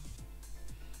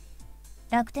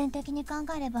楽天的に考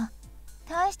えれば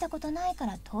大したことないか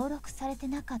ら登録されて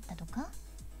なかったとか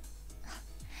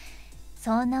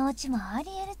そんなオチもあ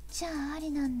りえるっちゃあり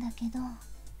なんだけど。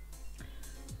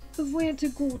 If we had to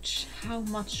gauge how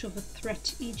much of a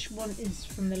threat each one is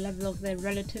from the level of their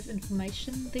relative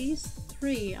information, these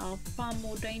 3 are far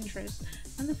more dangerous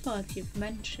than the 5 you've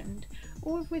mentioned.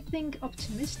 Or if we think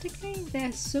optimistically,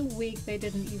 they're so weak they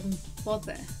didn't even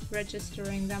bother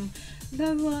registering them,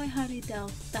 though I highly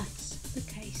doubt that's the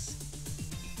case.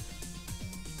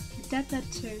 I doubt that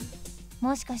too.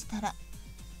 もしかしたら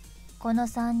この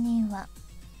3人は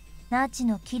ナチ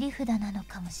の切り札なの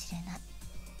かもしれない。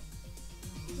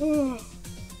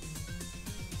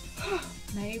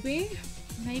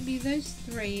Maybe those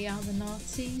 3 are the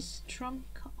Nazis' trump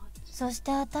card. そし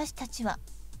て私たちは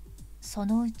そ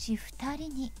のうち2人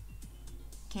に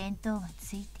見当が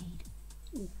ついてい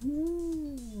る。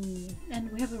Ooh,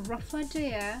 and we have a rough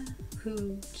idea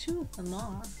who 2 of them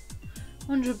are.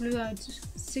 Honjo blew out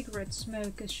cigarette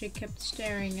smoke as she kept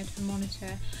staring at her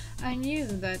monitor. I knew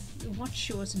that what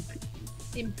she was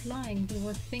implying, we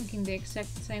were thinking the exact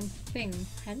same thing,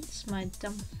 hence my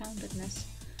dumbfoundedness.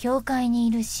 教会に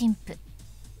いる神父。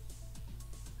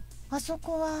あそ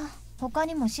こは他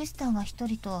にもシスターが一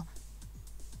人と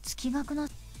月額の。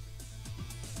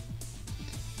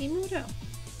Imuro,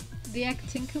 the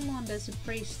acting commander is a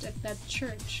priest at that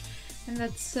church, and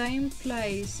that same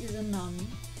place is a nun.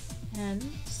 And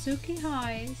Suki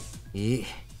highs. いい、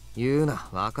言うな、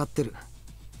わかってる。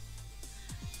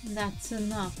That's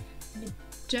enough. You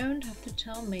don't have to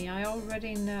tell me. I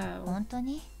already know. 本当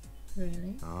に？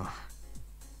 Really? ああ、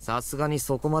さすがに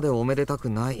そこまでおめでたく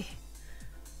ない。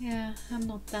Yeah, I'm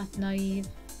not that naive.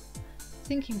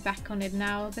 Thinking back on it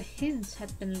now, the hints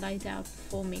had been laid out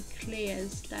before me clear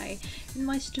as day. In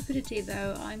my stupidity,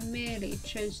 though, I merely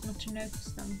chose not to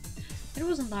notice them. It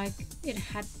wasn't like it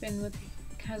had been with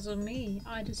Kasumi.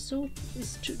 I distorted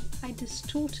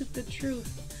the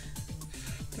truth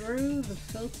through the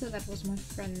filter that was my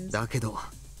friend's. だけど、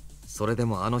それで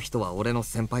もあの人は俺の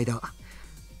先輩だ。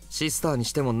シスターに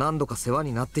しても何度か世話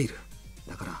になっている。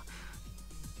だから。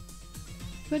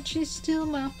But she's still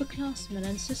my upperclassman,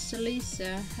 and Sister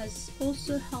Lisa has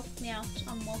also helped me out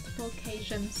on multiple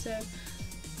occasions, so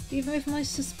even if my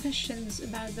suspicions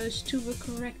about those two were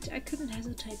correct, I couldn't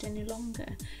hesitate any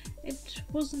longer. It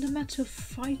wasn't a matter of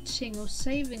fighting or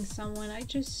saving someone, I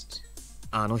just...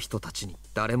 あの人たちに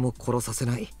誰も殺させ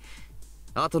ない。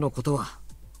後のことは、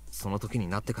その時に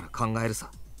なってから考える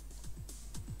さ。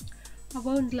I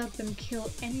won't let them kill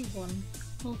anyone.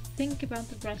 I'll think about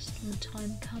the rest when the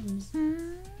time comes.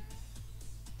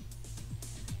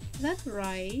 Is that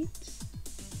right?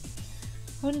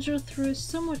 Honjo threw a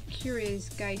somewhat curious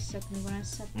gaze at me when I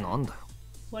said that. なんだよ。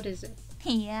What is it?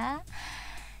 いや、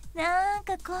なん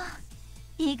かこう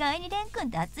意外にレン君っ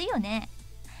て熱いよね。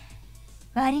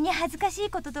割に恥ずかし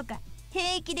いこととか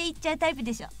平気で言っちゃうタイプ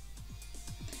でしょ。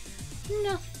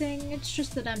Nothing, it's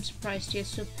just that I'm surprised you're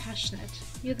so passionate.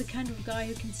 You're the kind of guy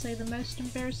who can say the most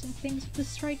embarrassing things with a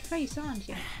straight face, aren't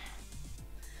you?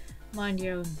 Mind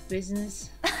your own business.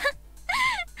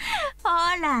 ほ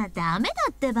ら、ダメだ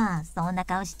ってば、そんな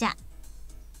顔しちゃ。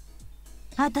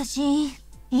私、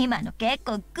今の結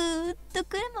構グーッと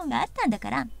くるもんがあったんだか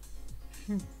ら。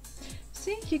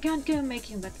See, you can't go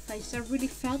making that face. I really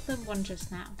felt that one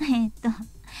just now.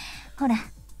 ほら、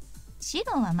シ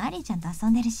ロはマリーちゃんと遊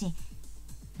んでるし、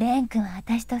レン君は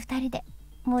私と二人で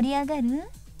盛り上がる？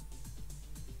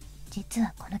実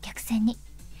はこの客船に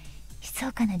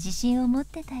密かな自信を持っ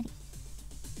てたり。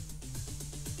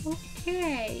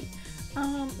Okay.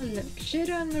 Look,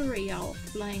 Shirou and Marie are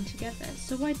flying together,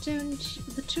 so why don't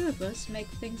the two of us make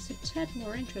things a tad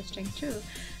more interesting too?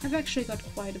 I've actually got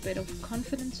quite a bit of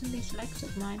confidence in these legs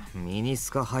of mine. ミニ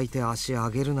スカ履いて足上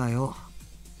げるなよ。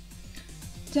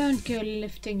Don't go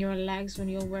lifting your legs when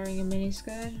you're wearing a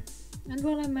miniskirt. And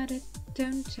while I'm at it,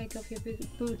 don't take off your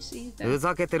boots either. ふ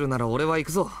ざけてるなら俺は行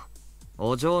くぞ。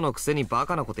お嬢のくせにバ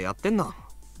カなことやってんな。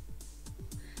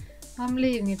I'm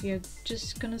leaving if you're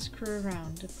just gonna screw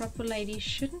around. A proper lady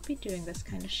shouldn't be doing this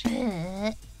kind of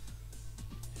shit.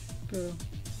 Boo.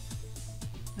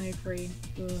 I agree.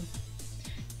 Boo.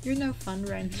 You're no fun,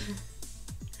 Ren.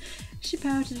 She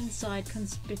pouted and sighed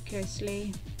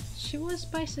conspicuously. She was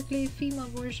basically a female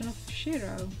version of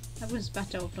Shirou. I was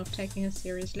better off not taking her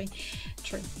seriously.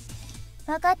 True.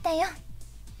 分かったよ。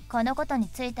このことに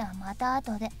ついてはまた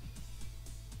後で。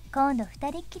今度二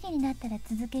人っきりになったら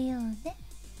続けようね。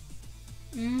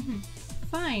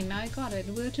Fine, I got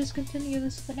it. We'll just continue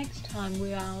this the next time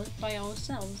we are by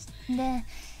ourselves. で、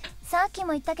さっき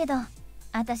も言ったけど、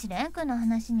私レン君の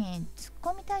話に突っ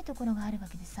込みたいところがあるわ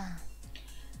けでさ。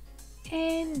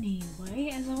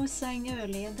Anyway, as I was saying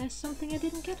earlier, there's something I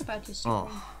didn't get about your story. あ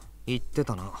あ、言って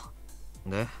たな。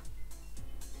で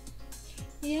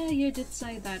Yeah, you did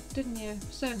say that, didn't you?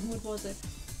 So, what was it?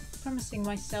 Promising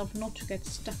myself not to get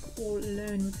stuck all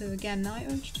alone with her again, I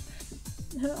urged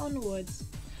her onwards.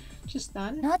 Just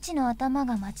then. ナチの頭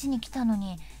が町に来たの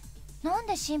に、なん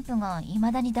で神父が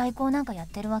未だに代行なんかやっ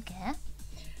てるわけ？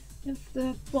 If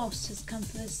the boss has come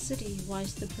to this city, why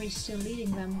is the priest still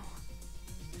leading them?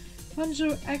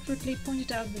 Honjo accurately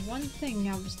pointed out the one thing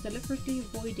I was deliberately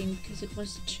avoiding because it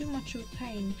was too much of a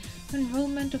pain.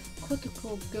 Enrollment of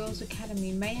Kotoko Girls'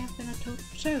 Academy may have been a total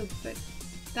joke, but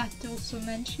that also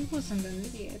meant she wasn't an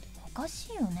idiot. おか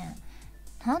しいよね。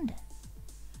なんで？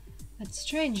 That's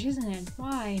strange, isn't it?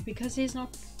 Why? Because he's not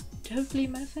totally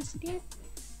manifested yet?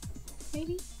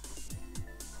 Maybe?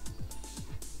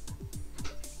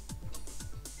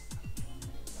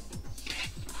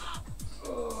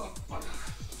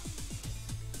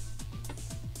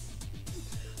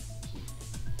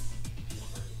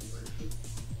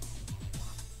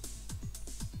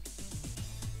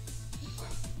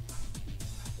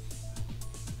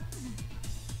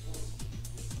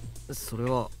 それ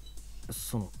は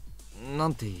な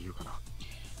んていうかな。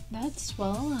 That's,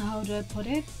 well, how do I put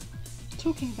it?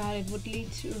 Talking about it would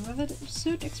lead to a rather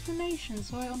absurd explanation,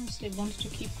 so I honestly wanted to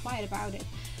keep quiet about it.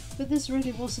 But this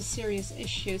really was a serious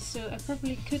issue, so I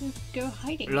probably couldn't go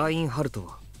hiding. ラインハルト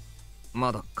は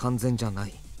まだ完全じゃな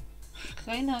い。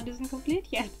 Reinhard isn't complete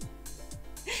yet.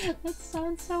 That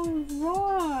sounds so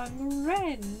wrong,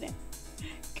 Ren.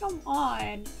 Come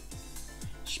on.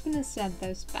 Spinner said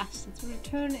those bastards would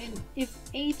return if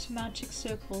 8 magic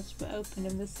circles were opened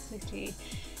in the city.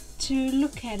 To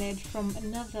look at it from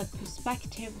another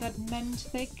perspective, that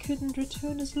meant they couldn't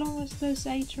return as long as those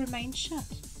 8 remained shut.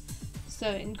 So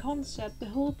in concept, the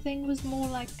whole thing was more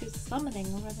like a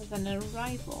summoning rather than an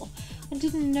arrival. I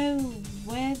didn't know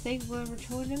where they were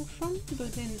returning from,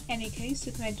 but in any case,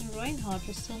 it meant Reinhard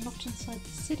was still locked inside the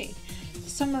city. To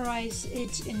summarize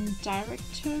it in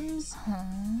direct terms...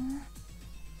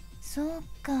 そう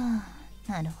か、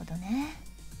なるほどね。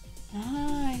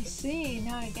 Ah, I see.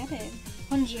 Now I get it.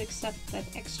 One should accept that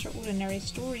extraordinary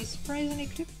story surprisingly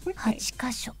quickly.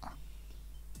 8箇所。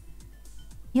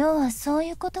要はそう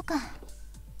いうことか。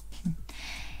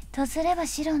とすれば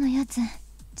シロのやつ、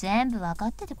全部分か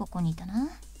っててここにいたな。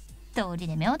道理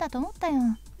で妙だと思ったよ。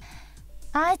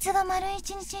あいつが丸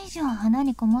1日以上花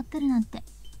にこもってるなんて。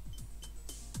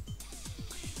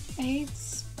8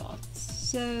 spots.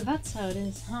 So that's how it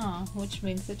is, huh? Which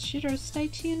means that Shirou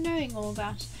stayed here knowing all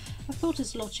that. I thought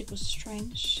his logic was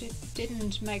strange. It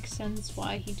didn't make sense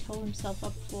why he told himself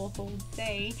up for a whole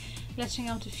day, letting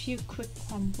out a few quick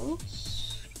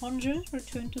crumbles. Honju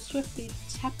returned to swiftly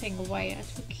tapping away at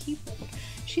her keyboard.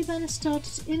 She then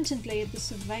started intently at the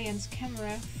surveillance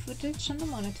camera footage on the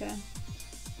monitor.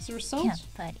 As a result... やっ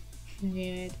ぱり。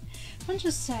 Knew it.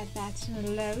 Honju said that in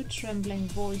a low, trembling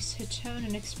voice, her tone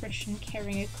and expression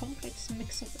carrying a complex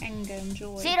mix of anger and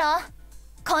joy. シロ、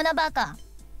このバカ。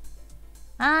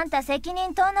あんた責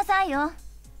任取んなさいよ。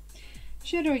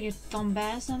 Shirou, you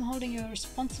dumbass, I'm holding you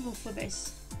responsible for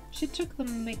this. She took the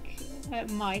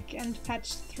mic and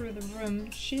patched through the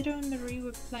room Shirou and Marie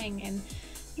were playing in.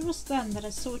 It was then that I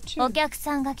saw too. お客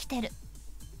さんが来てる。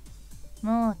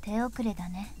もう手遅れだ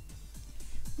ね。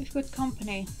 We've got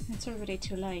company. It's already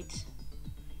too late.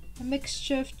 A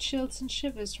mixture of chills and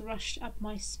shivers rushed up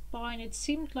my spine. It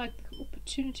seemed like the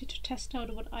opportunity to test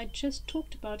out what I just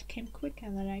talked about came quicker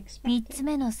than I 3 expected. つ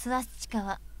目のスワスチカ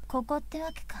はここって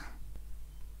わけか。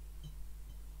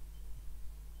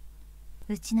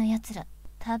うちのやつら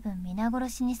多分皆殺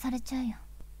しにされちゃうよ。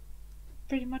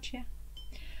 Pretty much, yeah.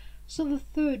 So the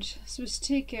third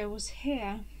swastika was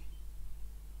here.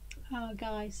 Our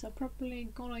guys are probably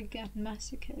gonna get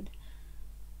massacred.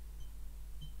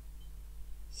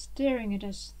 Staring at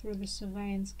us through the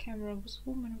surveillance camera was a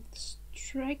woman with a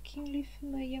strikingly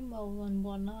familiar mole on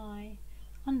one eye,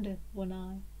 under one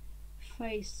eye,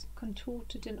 face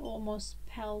contorted in almost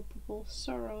palpable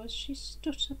sorrow as she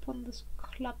stood upon the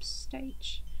club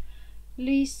stage.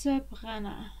 Lisa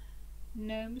Brenner,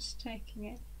 no mistaking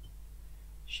it.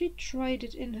 She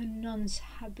traded in her nun's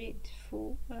habit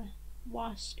for a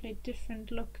vastly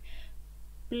different look,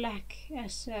 black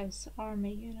SS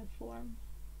army uniform.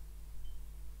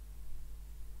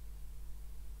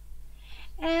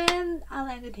 And I'll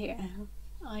end it here.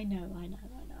 I know, I'm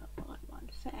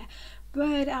unfair,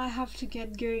 but I have to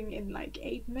get going in like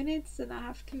 8 minutes and I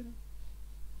have to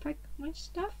pack my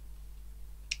stuff.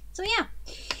 So yeah,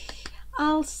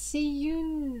 I'll see you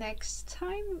next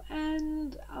time,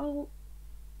 and I'll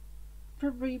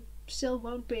probably still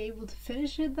won't be able to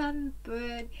finish it then,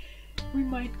 but we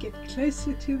might get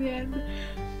closer to the end.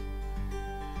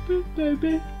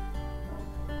 Baby.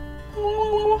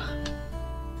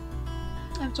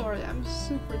 I'm sorry, I'm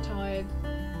super tired.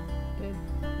 But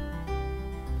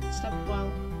stuff,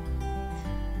 well,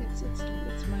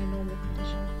 it's my normal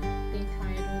condition, being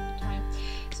tired all the time.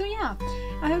 So yeah,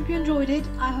 I hope you enjoyed it.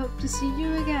 I hope to see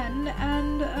you again,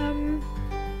 and